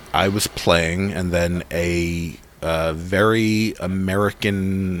 And I was playing, and then a very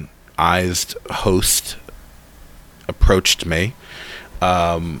Americanized host approached me,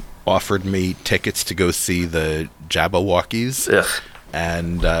 offered me tickets to go see the Jabberwockies. Ugh.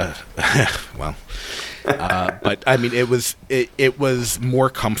 And, well... but I mean, it was more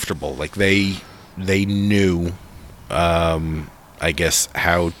comfortable. Like they knew, I guess,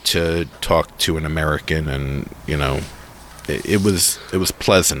 how to talk to an American, and it was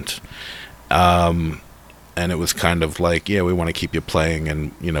pleasant. And it was kind of like, yeah, we want to keep you playing,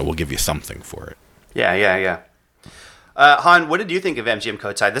 and we'll give you something for it. Yeah. Han, what did you think of MGM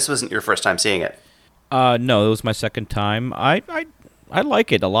Cotai? This wasn't your first time seeing it. No, it was my second time. I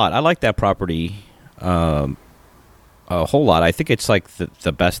like it a lot. I like that property a whole lot. I think it's like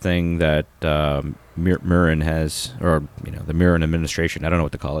the best thing that Murin has, or the Murin administration. I don't know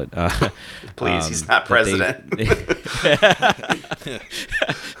what to call it. Please, he's not president.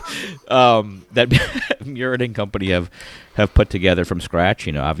 That Murin and company have put together from scratch.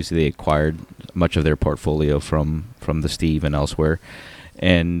 Obviously they acquired much of their portfolio from the Steve and elsewhere,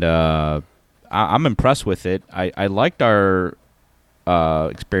 and I'm impressed with it. I liked our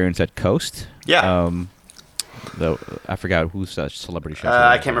experience at Coast. Yeah. Though I forgot who's a celebrity chef.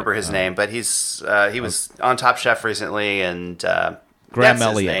 I can't remember his name, but he was on Top Chef recently, and Graham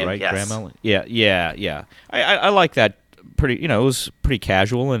Elliott, right? Yes. Graham Elliott. Yeah. I like that. Pretty, it was pretty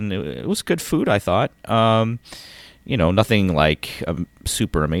casual, and it was good food, I thought. Nothing like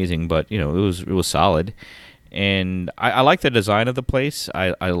super amazing, but it was solid. And I like the design of the place.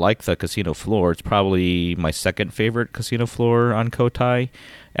 I like the casino floor. It's probably my second favorite casino floor on Cotai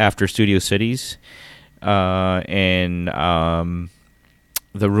after Studio Cities. And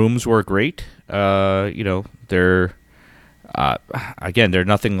the rooms were great. They're again, they're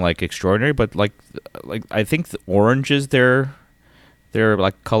nothing like extraordinary, but like I think the orange is their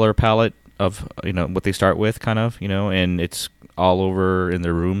like color palette of what they start with, kind of, and it's all over in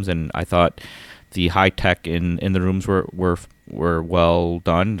their rooms. And I thought the high tech in the rooms were well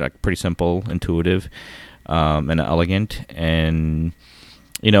done, like pretty simple, intuitive, and elegant. And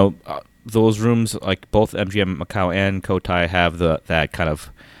those rooms, like both MGM Macau and Cotai, have that kind of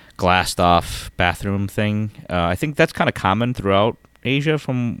glassed off bathroom thing. I think that's kind of common throughout Asia,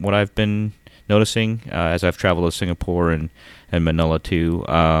 from what I've been noticing as I've traveled to Singapore and Manila too.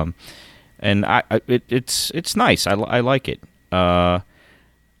 And it's nice. I like it.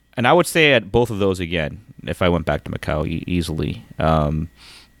 And I would stay at both of those again if I went back to Macau easily.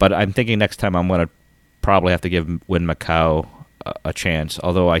 But I'm thinking next time I'm going to probably have to give Wynn Macau a chance,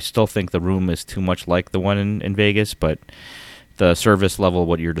 although I still think the room is too much like the one in Vegas. But the service level,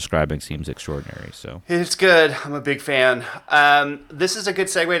 what you're describing, seems extraordinary. So it's good. I'm a big fan. This is a good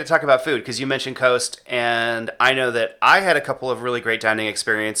segue to talk about food because you mentioned Coast, and I know that I had a couple of really great dining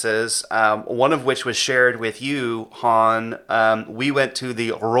experiences. One of which was shared with you, Han. We went to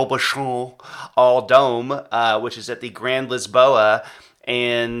the Robuchon All Dome, which is at the Grand Lisboa.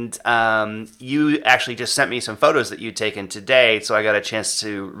 And you actually just sent me some photos that you'd taken today, so I got a chance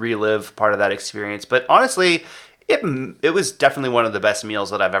to relive part of that experience. But honestly, it was definitely one of the best meals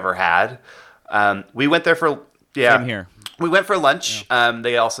that I've ever had. We went there for Same here. We went for lunch. Yeah.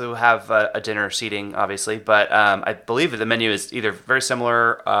 They also have a dinner seating, obviously, but I believe that the menu is either very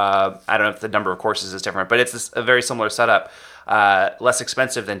similar. I don't know if the number of courses is different, but it's a very similar setup. Less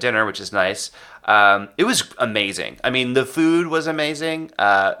expensive than dinner, which is nice. It was amazing. I mean, the food was amazing.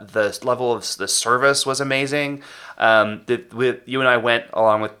 The level of the service was amazing. You and I went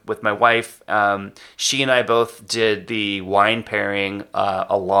along with my wife. She and I both did the wine pairing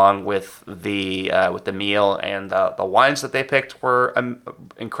along with the meal, and the wines that they picked were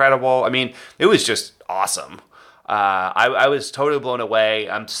incredible. I mean, it was just awesome. I was totally blown away.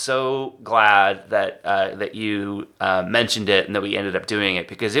 I'm so glad that you mentioned it and that we ended up doing it,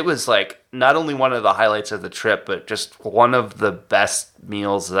 because it was like not only one of the highlights of the trip, but just one of the best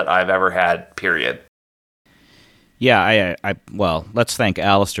meals that I've ever had, period. Yeah, well, let's thank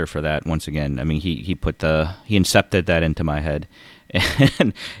Alistair for that once again. I mean, he incepted that into my head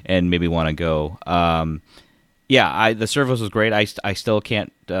and made me want to go. The service was great. I still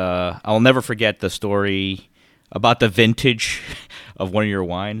can't, I'll never forget the story about the vintage of one of your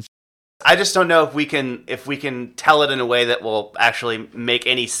wines. I just don't know if we can tell it in a way that will actually make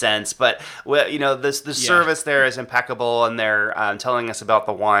any sense. But the service there is impeccable, and they're telling us about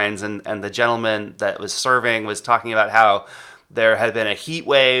the wines, and the gentleman that was serving was talking about how there had been a heat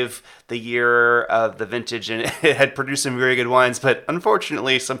wave the year of the vintage, and it had produced some very good wines, but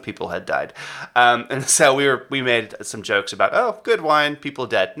unfortunately some people had died. And so we made some jokes about, oh, good wine, people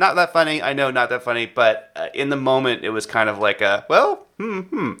dead. Not that funny, I know, not that funny, but in the moment it was kind of like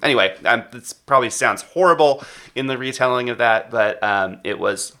Anyway, this probably sounds horrible in the retelling of that, but it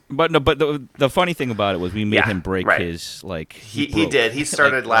was. But the funny thing about it was we made him break his He did. He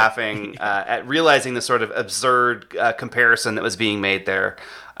started laughing at realizing the sort of absurd comparison that was being made there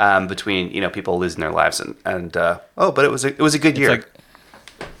between people losing their lives and but it was a good year.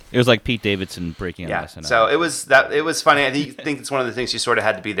 It was like Pete Davidson breaking on SNL. So it was funny. I think it's one of the things you sort of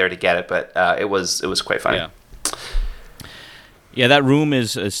had to be there to get it, but it was quite funny. Yeah. Yeah, that room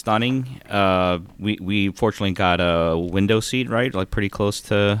is stunning. We fortunately got a window seat, right? Like pretty close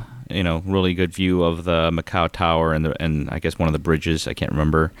to, really good view of the Macau Tower and I guess one of the bridges. I can't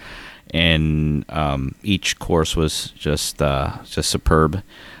remember. And each course was just superb.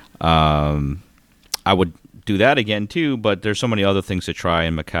 I would do that again too, but there's so many other things to try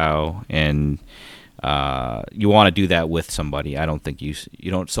in Macau, and you want to do that with somebody. I don't think you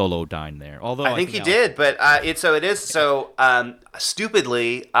don't solo dine there. Although I think you did, but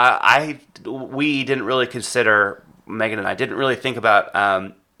stupidly, we didn't really consider, Megan and I didn't really think about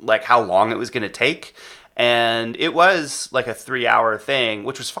how long it was going to take, and it was like a 3-hour thing,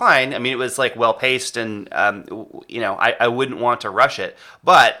 which was fine. I mean, it was like well paced, and I wouldn't want to rush it.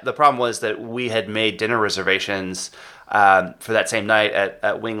 But the problem was that we had made dinner reservations for that same night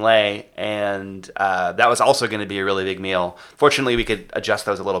at Wing Lei, and that was also going to be a really big meal. Fortunately, we could adjust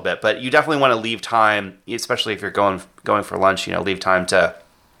those a little bit, but you definitely want to leave time, especially if you're going for lunch. Leave time to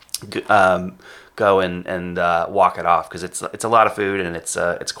go and walk it off, because it's a lot of food, and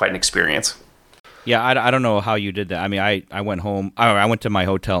it's quite an experience. Yeah, I don't know how you did that. I mean, I went home. I went to my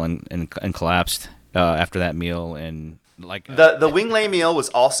hotel and collapsed after that meal, and. The Wing Lei meal was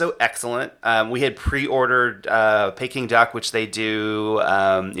also excellent. We had pre-ordered Peking duck, which they do,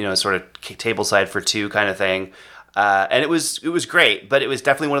 sort of tableside for two kind of thing, and it was great. But it was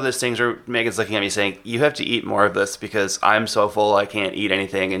definitely one of those things where Megan's looking at me saying, "You have to eat more of this because I'm so full I can't eat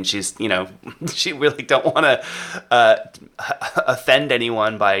anything." And she's, she really don't want to offend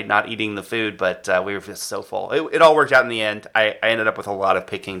anyone by not eating the food, but we were just so full. It all worked out in the end. I ended up with a lot of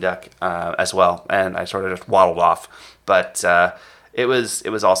Peking duck as well, and I sort of just waddled off. But it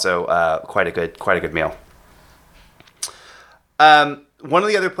was also quite a good meal. One of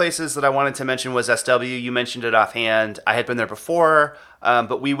the other places that I wanted to mention was SW. You mentioned it offhand. I had been there before,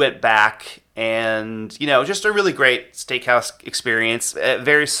 but we went back, and just a really great steakhouse experience.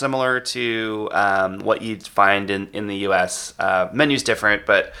 Very similar to what you'd find in the U.S. Menu's different,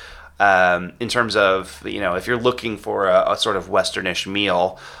 but in terms of if you're looking for a sort of Westernish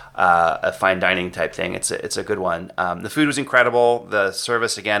meal. A fine dining type thing. It's a good one. The food was incredible. The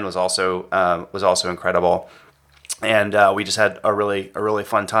service again was also incredible. and we just had a really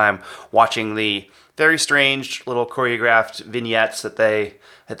fun time watching the very strange little choreographed vignettes that they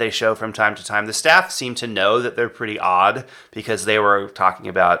show from time to time. The staff seem to know that they're pretty odd because they were talking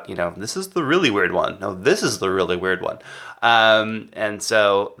about, this is the really weird one. No, this is the really weird one. And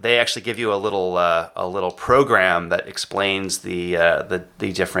so they actually give you a little program that explains the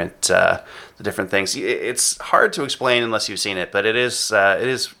different things. It's hard to explain unless you've seen it, but it is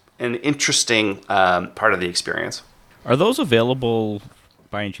an interesting part of the experience. Are those available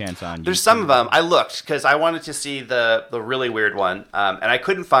by any chance on YouTube? There's some of them. I looked because I wanted to see the really weird one, and I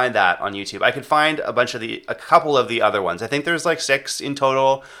couldn't find that on YouTube. I could find a couple of the other ones. I think there's like 6 in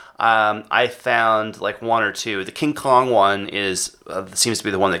total. I found like 1 or 2. The King Kong one seems to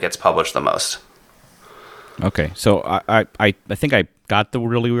be the one that gets published the most. Okay, so I think I got the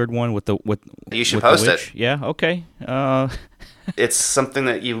really weird one with you should post it. Yeah. Okay. It's something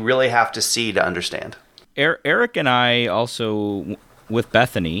that you really have to see to understand. Eric and I also, with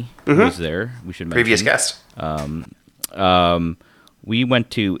Bethany, who was there, we should mention. Previous guest. We went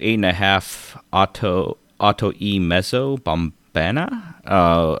to 8.5 Auto e Mezzo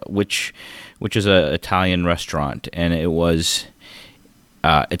Bombana, which is a Italian restaurant, and it's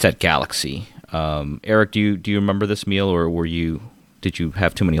at Galaxy. Eric, do you remember this meal, or did you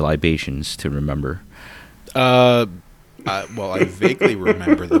have too many libations to remember? Well, I vaguely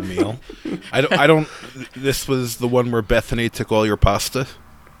remember the meal. I don't. This was the one where Bethany took all your pasta.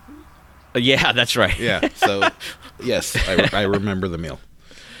 Yeah, that's right. Yeah. So, yes, I remember the meal.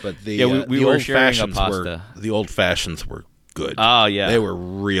 But we were sharing a pasta. The old fashions were good. Oh yeah, they were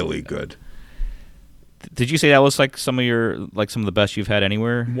really good. Did you say that was like some of the best you've had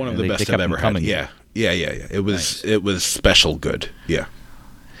anywhere? One of the best I've ever had. Yeah. It was nice. It was special good. Yeah.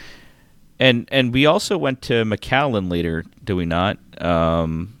 And we also went to Macallan later, do we not?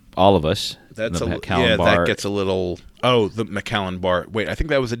 All of us. That's that gets a little. Oh, the Macallan bar. Wait, I think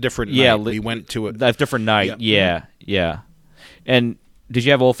that was a different night. We went to a different night. Yeah. And did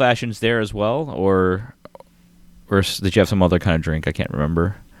you have old fashions there as well, or did you have some other kind of drink? I can't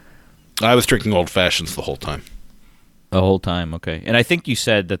remember. I was drinking old fashions the whole time. The whole time, okay. And I think you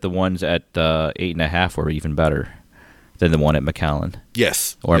said that the ones at 8.5 were even better than the one at Macallan.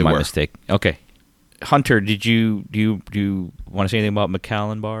 Yes, or am I mistaken? Okay, Hunter, do you want to say anything about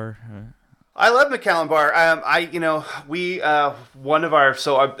Macallan Bar? I love Macallan Bar.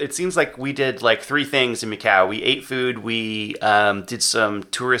 It seems like we did like 3 things in Macau. We ate food, we did some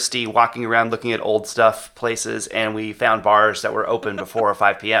touristy walking around looking at old stuff places, and we found bars that were open before or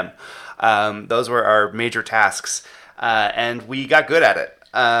 5 p.m. Those were our major tasks, and we got good at it.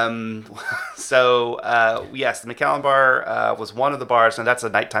 Yes, the Macallan Bar was one of the bars, and that's a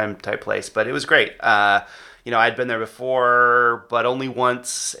nighttime type place, but it was great. I'd been there before, but only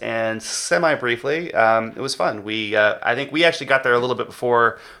once and semi-briefly. It was fun. I think we actually got there a little bit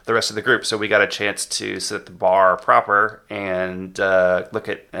before the rest of the group, so we got a chance to sit at the bar proper and look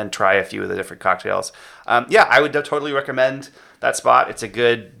at and try a few of the different cocktails. I would totally recommend that spot. It's a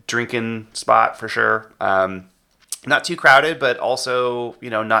good drinking spot for sure. Not too crowded, but also,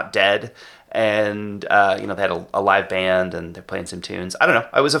 not dead. And, they had a live band and they're playing some tunes. I don't know.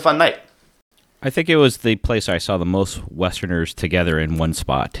 It was a fun night. I think it was the place I saw the most Westerners together in one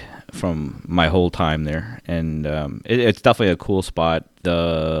spot from my whole time there. And it's definitely a cool spot.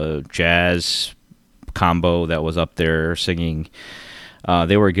 The jazz combo that was up there singing,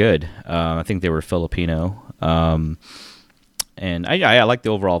 they were good. I think they were Filipino. And I like the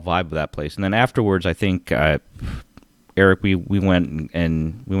overall vibe of that place. And then afterwards, I think... Eric, we went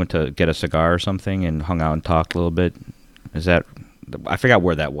to get a cigar or something and hung out and talked a little bit. I forgot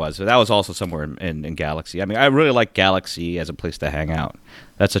where that was, but that was also somewhere in Galaxy. I mean, I really like Galaxy as a place to hang out.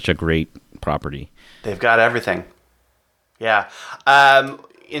 That's such a great property. They've got everything. Yeah.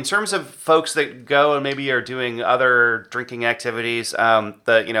 In terms of folks that go and maybe are doing other drinking activities,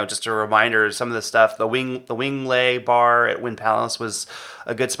 just a reminder, some of the stuff, the Wing Lei bar at Wynn Palace was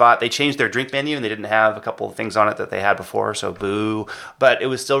a good spot. They changed their drink menu and they didn't have a couple of things on it that they had before, so boo. But it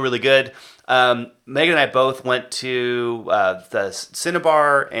was still really good. Megan and I both went to the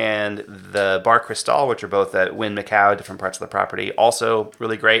Cinnabar and the Bar Cristal, which are both at Wynn Macau, different parts of the property. Also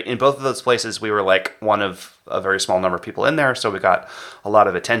really great. In both of those places, we were like one of a very small number of people in there, so we got a lot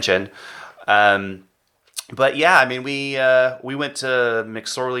of attention. But yeah, I mean, we went to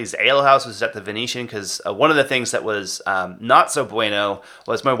McSorley's Ale House, which was at the Venetian, because one of the things that was not so bueno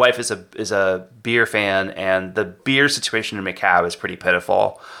was my wife is a beer fan, and the beer situation in Macau is pretty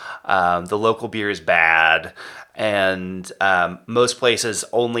pitiful. The local beer is bad, and most places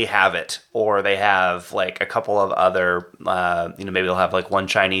only have it, or they have like a couple of other, maybe they'll have like one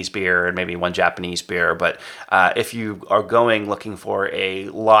Chinese beer and maybe one Japanese beer. But if you are going looking for a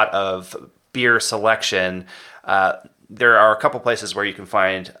lot of beer selection, there are a couple places where you can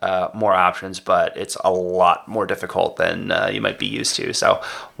find more options, but it's a lot more difficult than you might be used to. So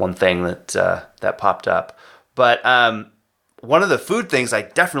one thing that popped up. But one of the food things I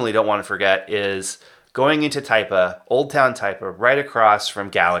definitely don't want to forget is going into Taipa, Old Town Taipa, right across from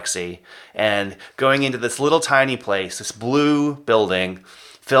Galaxy, and going into this little tiny place, this blue building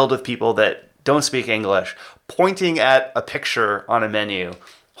filled with people that don't speak English, pointing at a picture on a menu,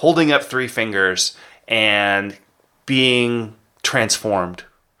 holding up 3 fingers, and being transformed.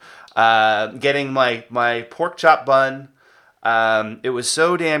 Getting my pork chop bun. It was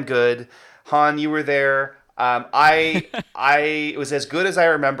so damn good. Han, you were there. It was as good as I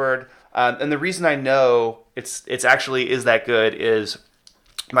remembered. And the reason I know it's actually is that good is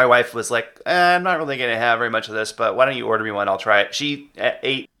my wife was like, I'm not really going to have very much of this, but why don't you order me one? I'll try it. She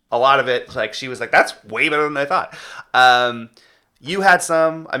ate a lot of it. Like, she was like, that's way better than I thought. You had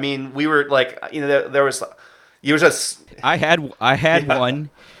some. I mean, we were like, there was, you were just. I had one,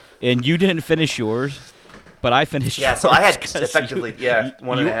 and you didn't finish yours. But I finished. Yeah, so I had effectively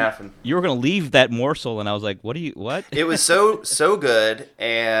one and a half. And you were going to leave that morsel, and I was like, "What? It was so good,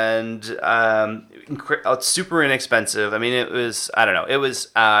 and super inexpensive. I mean, it was, I don't know, it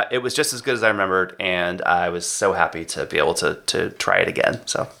was just as good as I remembered, and I was so happy to be able to try it again.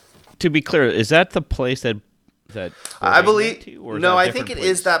 So, to be clear, is that the place that I believe? No, I think it place?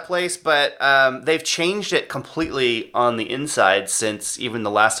 is that place, but they've changed it completely on the inside since even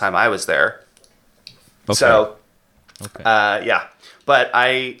the last time I was there. Okay. So, yeah, but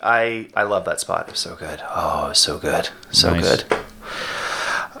I love that spot. It was so good. Oh, it was so good, so nice. good.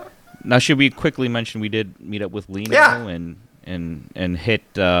 Now, should we quickly mention we did meet up with Lino and hit?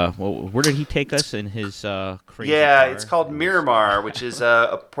 Where did he take us in his crazy car? It's called Miramar, which is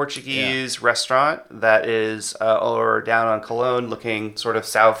a Portuguese restaurant that is down on Cologne, looking sort of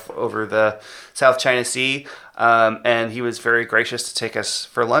south over the South China Sea. And he was very gracious to take us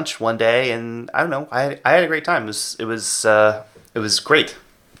for lunch one day, and I don't know, I had a great time. It was great.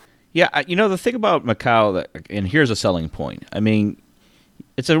 Yeah, the thing about Macau, and here's a selling point. I mean,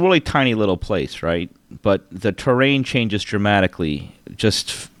 it's a really tiny little place, right? But the terrain changes dramatically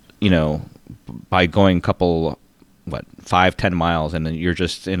just, by going a couple, 5-10 miles, and then you're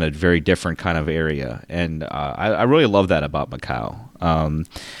just in a very different kind of area. And I really love that about Macau.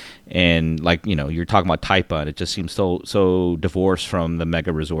 And you're talking about Taipa, and it just seems so divorced from the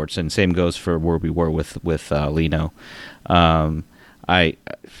mega resorts. And same goes for where we were with Lino. Eric,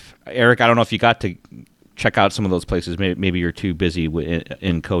 I don't know if you got to check out some of those places. Maybe you're too busy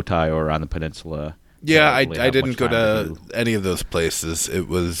in Cotai or on the peninsula. Yeah, I didn't go to any of those places. It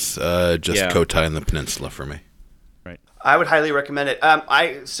was just Cotai and the peninsula for me. Right. I would highly recommend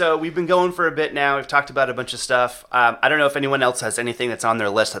it. So we've been going for a bit now. We've talked about a bunch of stuff. I don't know if anyone else has anything that's on their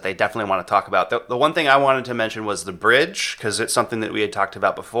list that they definitely want to talk about. The one thing I wanted to mention was the bridge, because it's something that we had talked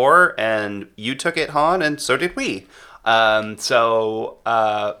about before, and you took it, Han, and so did we.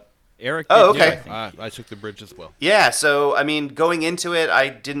 Eric. Oh, okay. I took the bridge as well. Yeah, so, I mean, going into it, I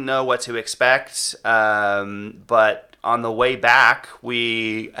didn't know what to expect, but on the way back,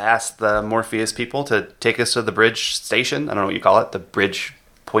 we asked the Morpheus people to take us to the bridge station. I don't know what you call it, the bridge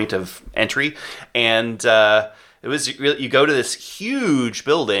point of entry. And it was you go to this huge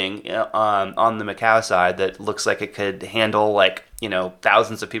building on the Macau side that looks like it could handle,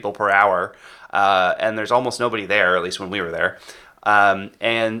 thousands of people per hour. And there's almost nobody there, at least when we were there.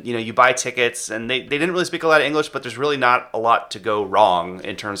 And you buy tickets, and they didn't really speak a lot of English, but there's really not a lot to go wrong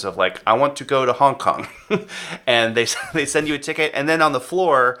in terms of I want to go to Hong Kong, and they send you a ticket, and then on the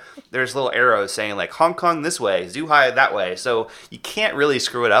floor there's little arrows saying Hong Kong this way, Zhuhai that way, so you can't really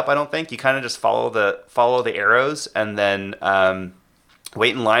screw it up. I don't think you kind of just follow the arrows, and then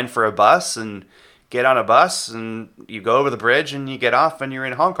wait in line for a bus and get on a bus, and you go over the bridge and you get off and you're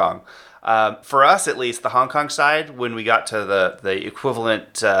in Hong Kong. For us, at least, the Hong Kong side, when we got to the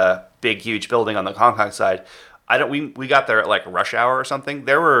equivalent big, huge building on the Hong Kong side, we got there at rush hour or something.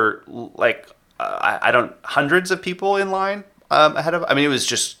 There were hundreds of people in line ahead of. I mean, it was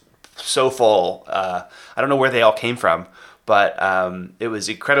just so full. I don't know where they all came from, but it was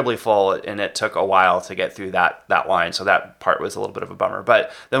incredibly full, and it took a while to get through that line. So that part was a little bit of a bummer.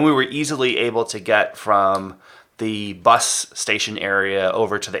 But then we were easily able to get from the bus station area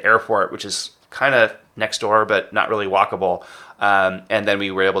over to the airport, which is kind of next door, but not really walkable. And then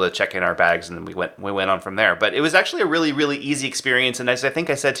we were able to check in our bags, and then we went on from there. But it was actually a really, really easy experience. And as I think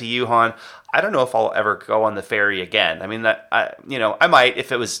I said to you, Han, I don't know if I'll ever go on the ferry again. I mean, I might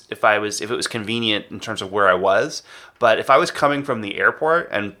if it was convenient in terms of where I was. But if I was coming from the airport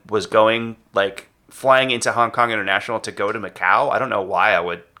and was going flying into Hong Kong International to go to Macau, I don't know why I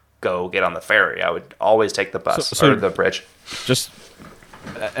would go get on the ferry. I would always take the bus or the bridge. Just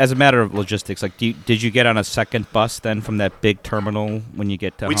as a matter of logistics, did you get on a second bus then from that big terminal when you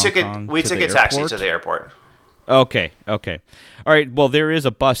get to Hong Kong? We took a taxi to the airport. Okay. All right. Well, there is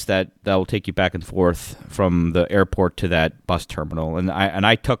a bus that will take you back and forth from the airport to that bus terminal, and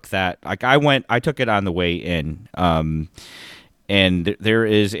I took that. I took it on the way in. And there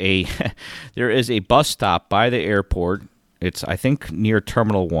is a bus stop by the airport. It's, I think, near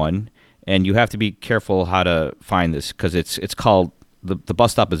Terminal 1, and you have to be careful how to find this because it's called. The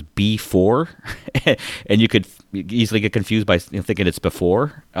bus stop is B4, and you could easily get confused by thinking it's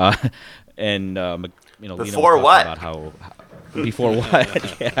before. Before what? About how before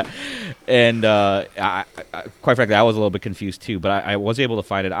what? Yeah. And I, quite frankly, I was a little bit confused too, but I was able to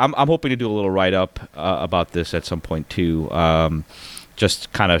find it. I'm hoping to do a little write up about this at some point too.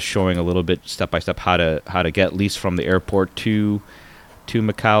 Just kind of showing a little bit step by step how to get at least from the airport to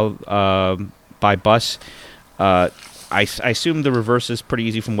Macau by bus. I assume the reverse is pretty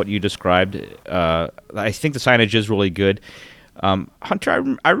easy from what you described. I think the signage is really good.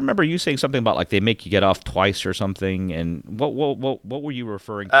 Hunter, I remember you saying something about they make you get off twice or something. And what were you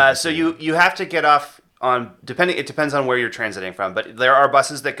referring to? So you have to get off on it depends on where you're transiting from, but there are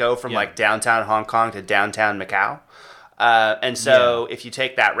buses that go from downtown Hong Kong to downtown Macau. And so if you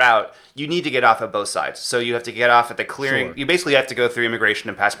take that route, you need to get off at both sides. So you have to get off at the clearing. Sure. You basically have to go through immigration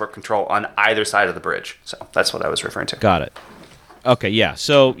and passport control on either side of the bridge. So that's what I was referring to. Got it. Okay, yeah.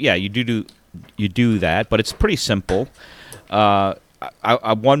 So you do that, but it's pretty simple.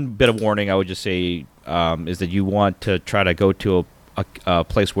 One bit of warning I would just say is that you want to try to go to a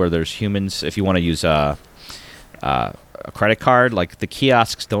place where there's humans. If you want to use a credit card, the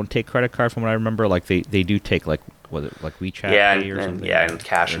kiosks don't take credit card from what I remember. They do take WeChat Pay or something? And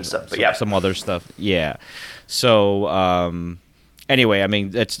cash and stuff. But some other stuff. Yeah. So anyway, I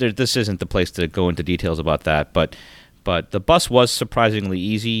mean, this isn't the place to go into details about that, but the bus was surprisingly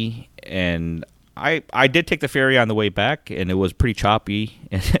easy, and I did take the ferry on the way back, and it was pretty choppy,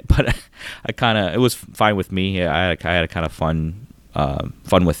 but it was fine with me. I had a kind of fun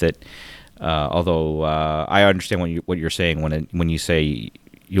with it. Although I understand what you're saying when you say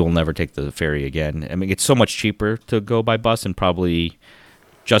you'll never take the ferry again. I mean, it's so much cheaper to go by bus and probably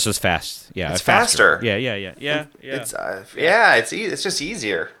just as fast. Yeah, it's faster. Yeah. It's just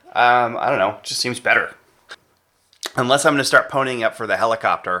easier. I don't know. It just seems better. Unless I'm going to start ponying up for the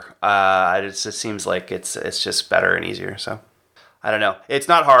helicopter, it just seems like it's just better and easier. So I don't know. It's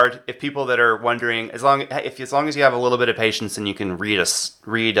not hard. If people that are wondering, as long as you have a little bit of patience and you can read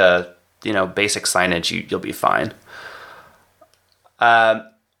basic signage, you'll be fine.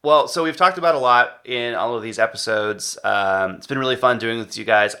 Well, so we've talked about a lot in all of these episodes. It's been really fun doing this with you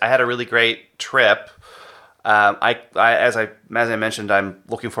guys. I had a really great trip. As I mentioned, I'm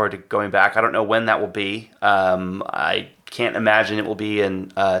looking forward to going back. I don't know when that will be. I can't imagine it will be in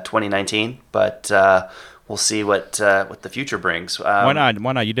 2019, but we'll see what the future brings. Why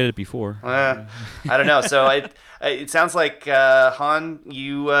not? You did it before. I don't know. So it sounds like Han,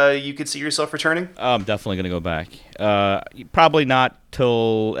 you could see yourself returning. I'm definitely going to go back. Probably not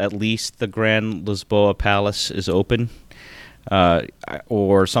till at least the Grand Lisboa Palace is open.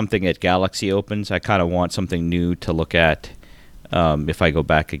 Or something at Galaxy opens. I kind of want something new to look at if I go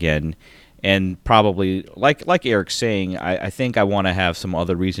back again. And probably, like Eric's saying, I think I want to have some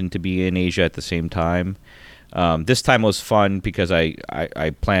other reason to be in Asia at the same time. This time was fun because I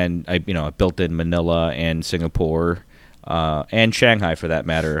built in Manila and Singapore and Shanghai for that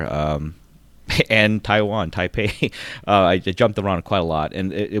matter. And Taiwan, Taipei. I jumped around quite a lot,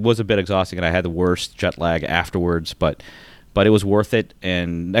 and it was a bit exhausting, and I had the worst jet lag afterwards, but it was worth it.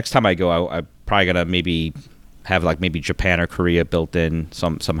 And next time I go, I'm probably gonna maybe have maybe Japan or Korea built in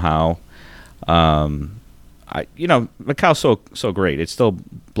somehow. Macau's so great; it still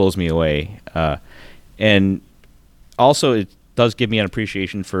blows me away. And also, it does give me an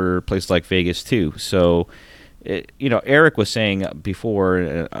appreciation for places like Vegas too. So, Eric was saying before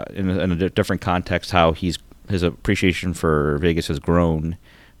in a different context how his appreciation for Vegas has grown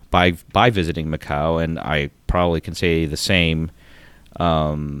by visiting Macau, and I probably can say the same.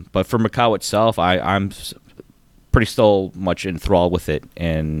 But for Macau itself, I'm pretty still much enthralled with it,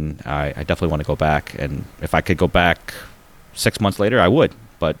 and I definitely want to go back. And if I could go back 6 months later, I would,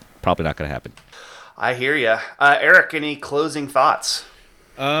 but probably not going to happen. I hear you. Eric, any closing thoughts?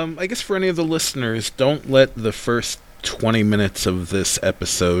 I guess for any of the listeners, don't let the first 20 minutes of this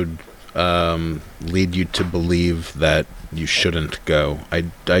episode lead you to believe that you shouldn't go. I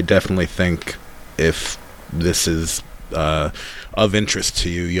definitely think if this is of interest to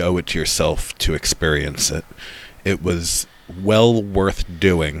you, you owe it to yourself to experience it. It was well worth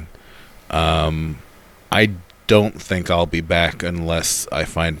doing. I don't think I'll be back unless I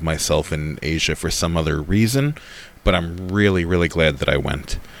find myself in Asia for some other reason, but I'm really, really glad that I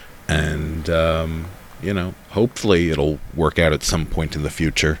went. And, hopefully it'll work out at some point in the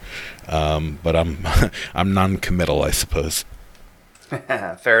future. But I'm non-committal, I suppose.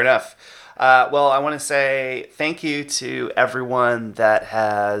 Fair enough. Well, I want to say thank you to everyone that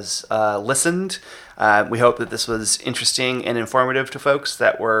has listened. We hope that this was interesting and informative to folks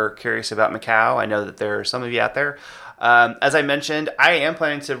that were curious about Macau. I know that there are some of you out there. As I mentioned, I am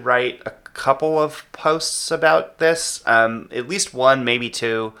planning to write a couple of posts about this, at least one, maybe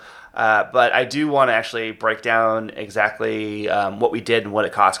two. But I do want to actually break down exactly what we did and what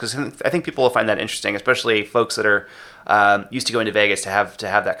it cost, because I think people will find that interesting, especially folks that are used to going to Vegas to have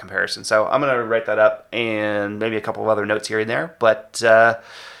that comparison. So I'm going to write that up, and maybe a couple of other notes here and there. But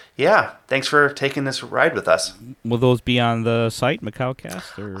yeah, thanks for taking this ride with us. Will those be on the site,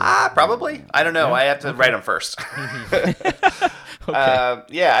 MacauCast? Or? Probably. I don't know. Yeah? I have to write them first. Okay.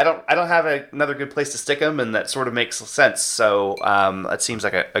 Yeah, I don't have another good place to stick them, and that sort of makes sense. So it seems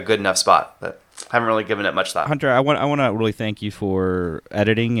like a good enough spot, but I haven't really given it much thought. Hunter, I want to really thank you for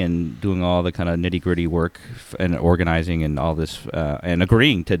editing and doing all the kind of nitty gritty work and organizing and all this, and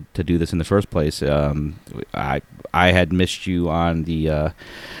agreeing to do this in the first place. I had missed you on the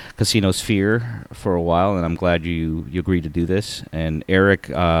Casino Sphere for a while, and I'm glad you agreed to do this. And Eric,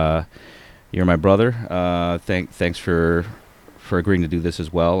 you're my brother. Thanks for agreeing to do this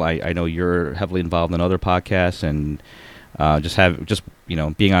as well. I know you're heavily involved in other podcasts, and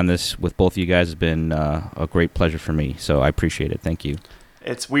being on this with both of you guys has been a great pleasure for me. So I appreciate it. Thank you.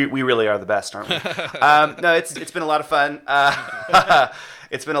 We really are the best, aren't we? No, it's been a lot of fun.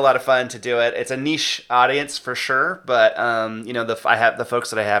 It's been a lot of fun to do it. It's a niche audience for sure, but the folks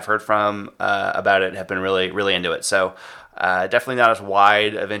that I have heard from about it have been really, really into it. So definitely not as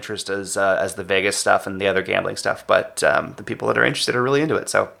wide of interest as the Vegas stuff and the other gambling stuff, but the people that are interested are really into it.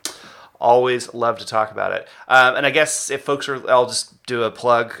 So always love to talk about it. And I guess if folks I'll just do a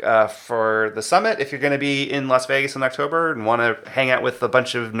plug for the summit. If you're going to be in Las Vegas in October and want to hang out with a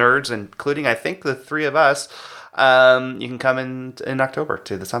bunch of nerds, including I think the three of us, you can come in October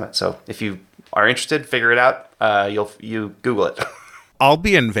to the summit. So if you are interested, figure it out. You Google it. I'll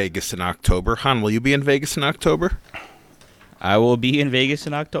be in Vegas in October. Han, will you be in Vegas in October? I will be in Vegas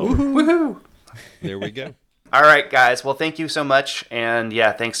in October. Woohoo! There we go. All right, guys. Well, thank you so much, and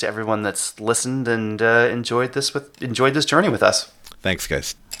yeah, thanks to everyone that's listened and enjoyed this journey with us. Thanks,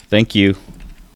 guys. Thank you.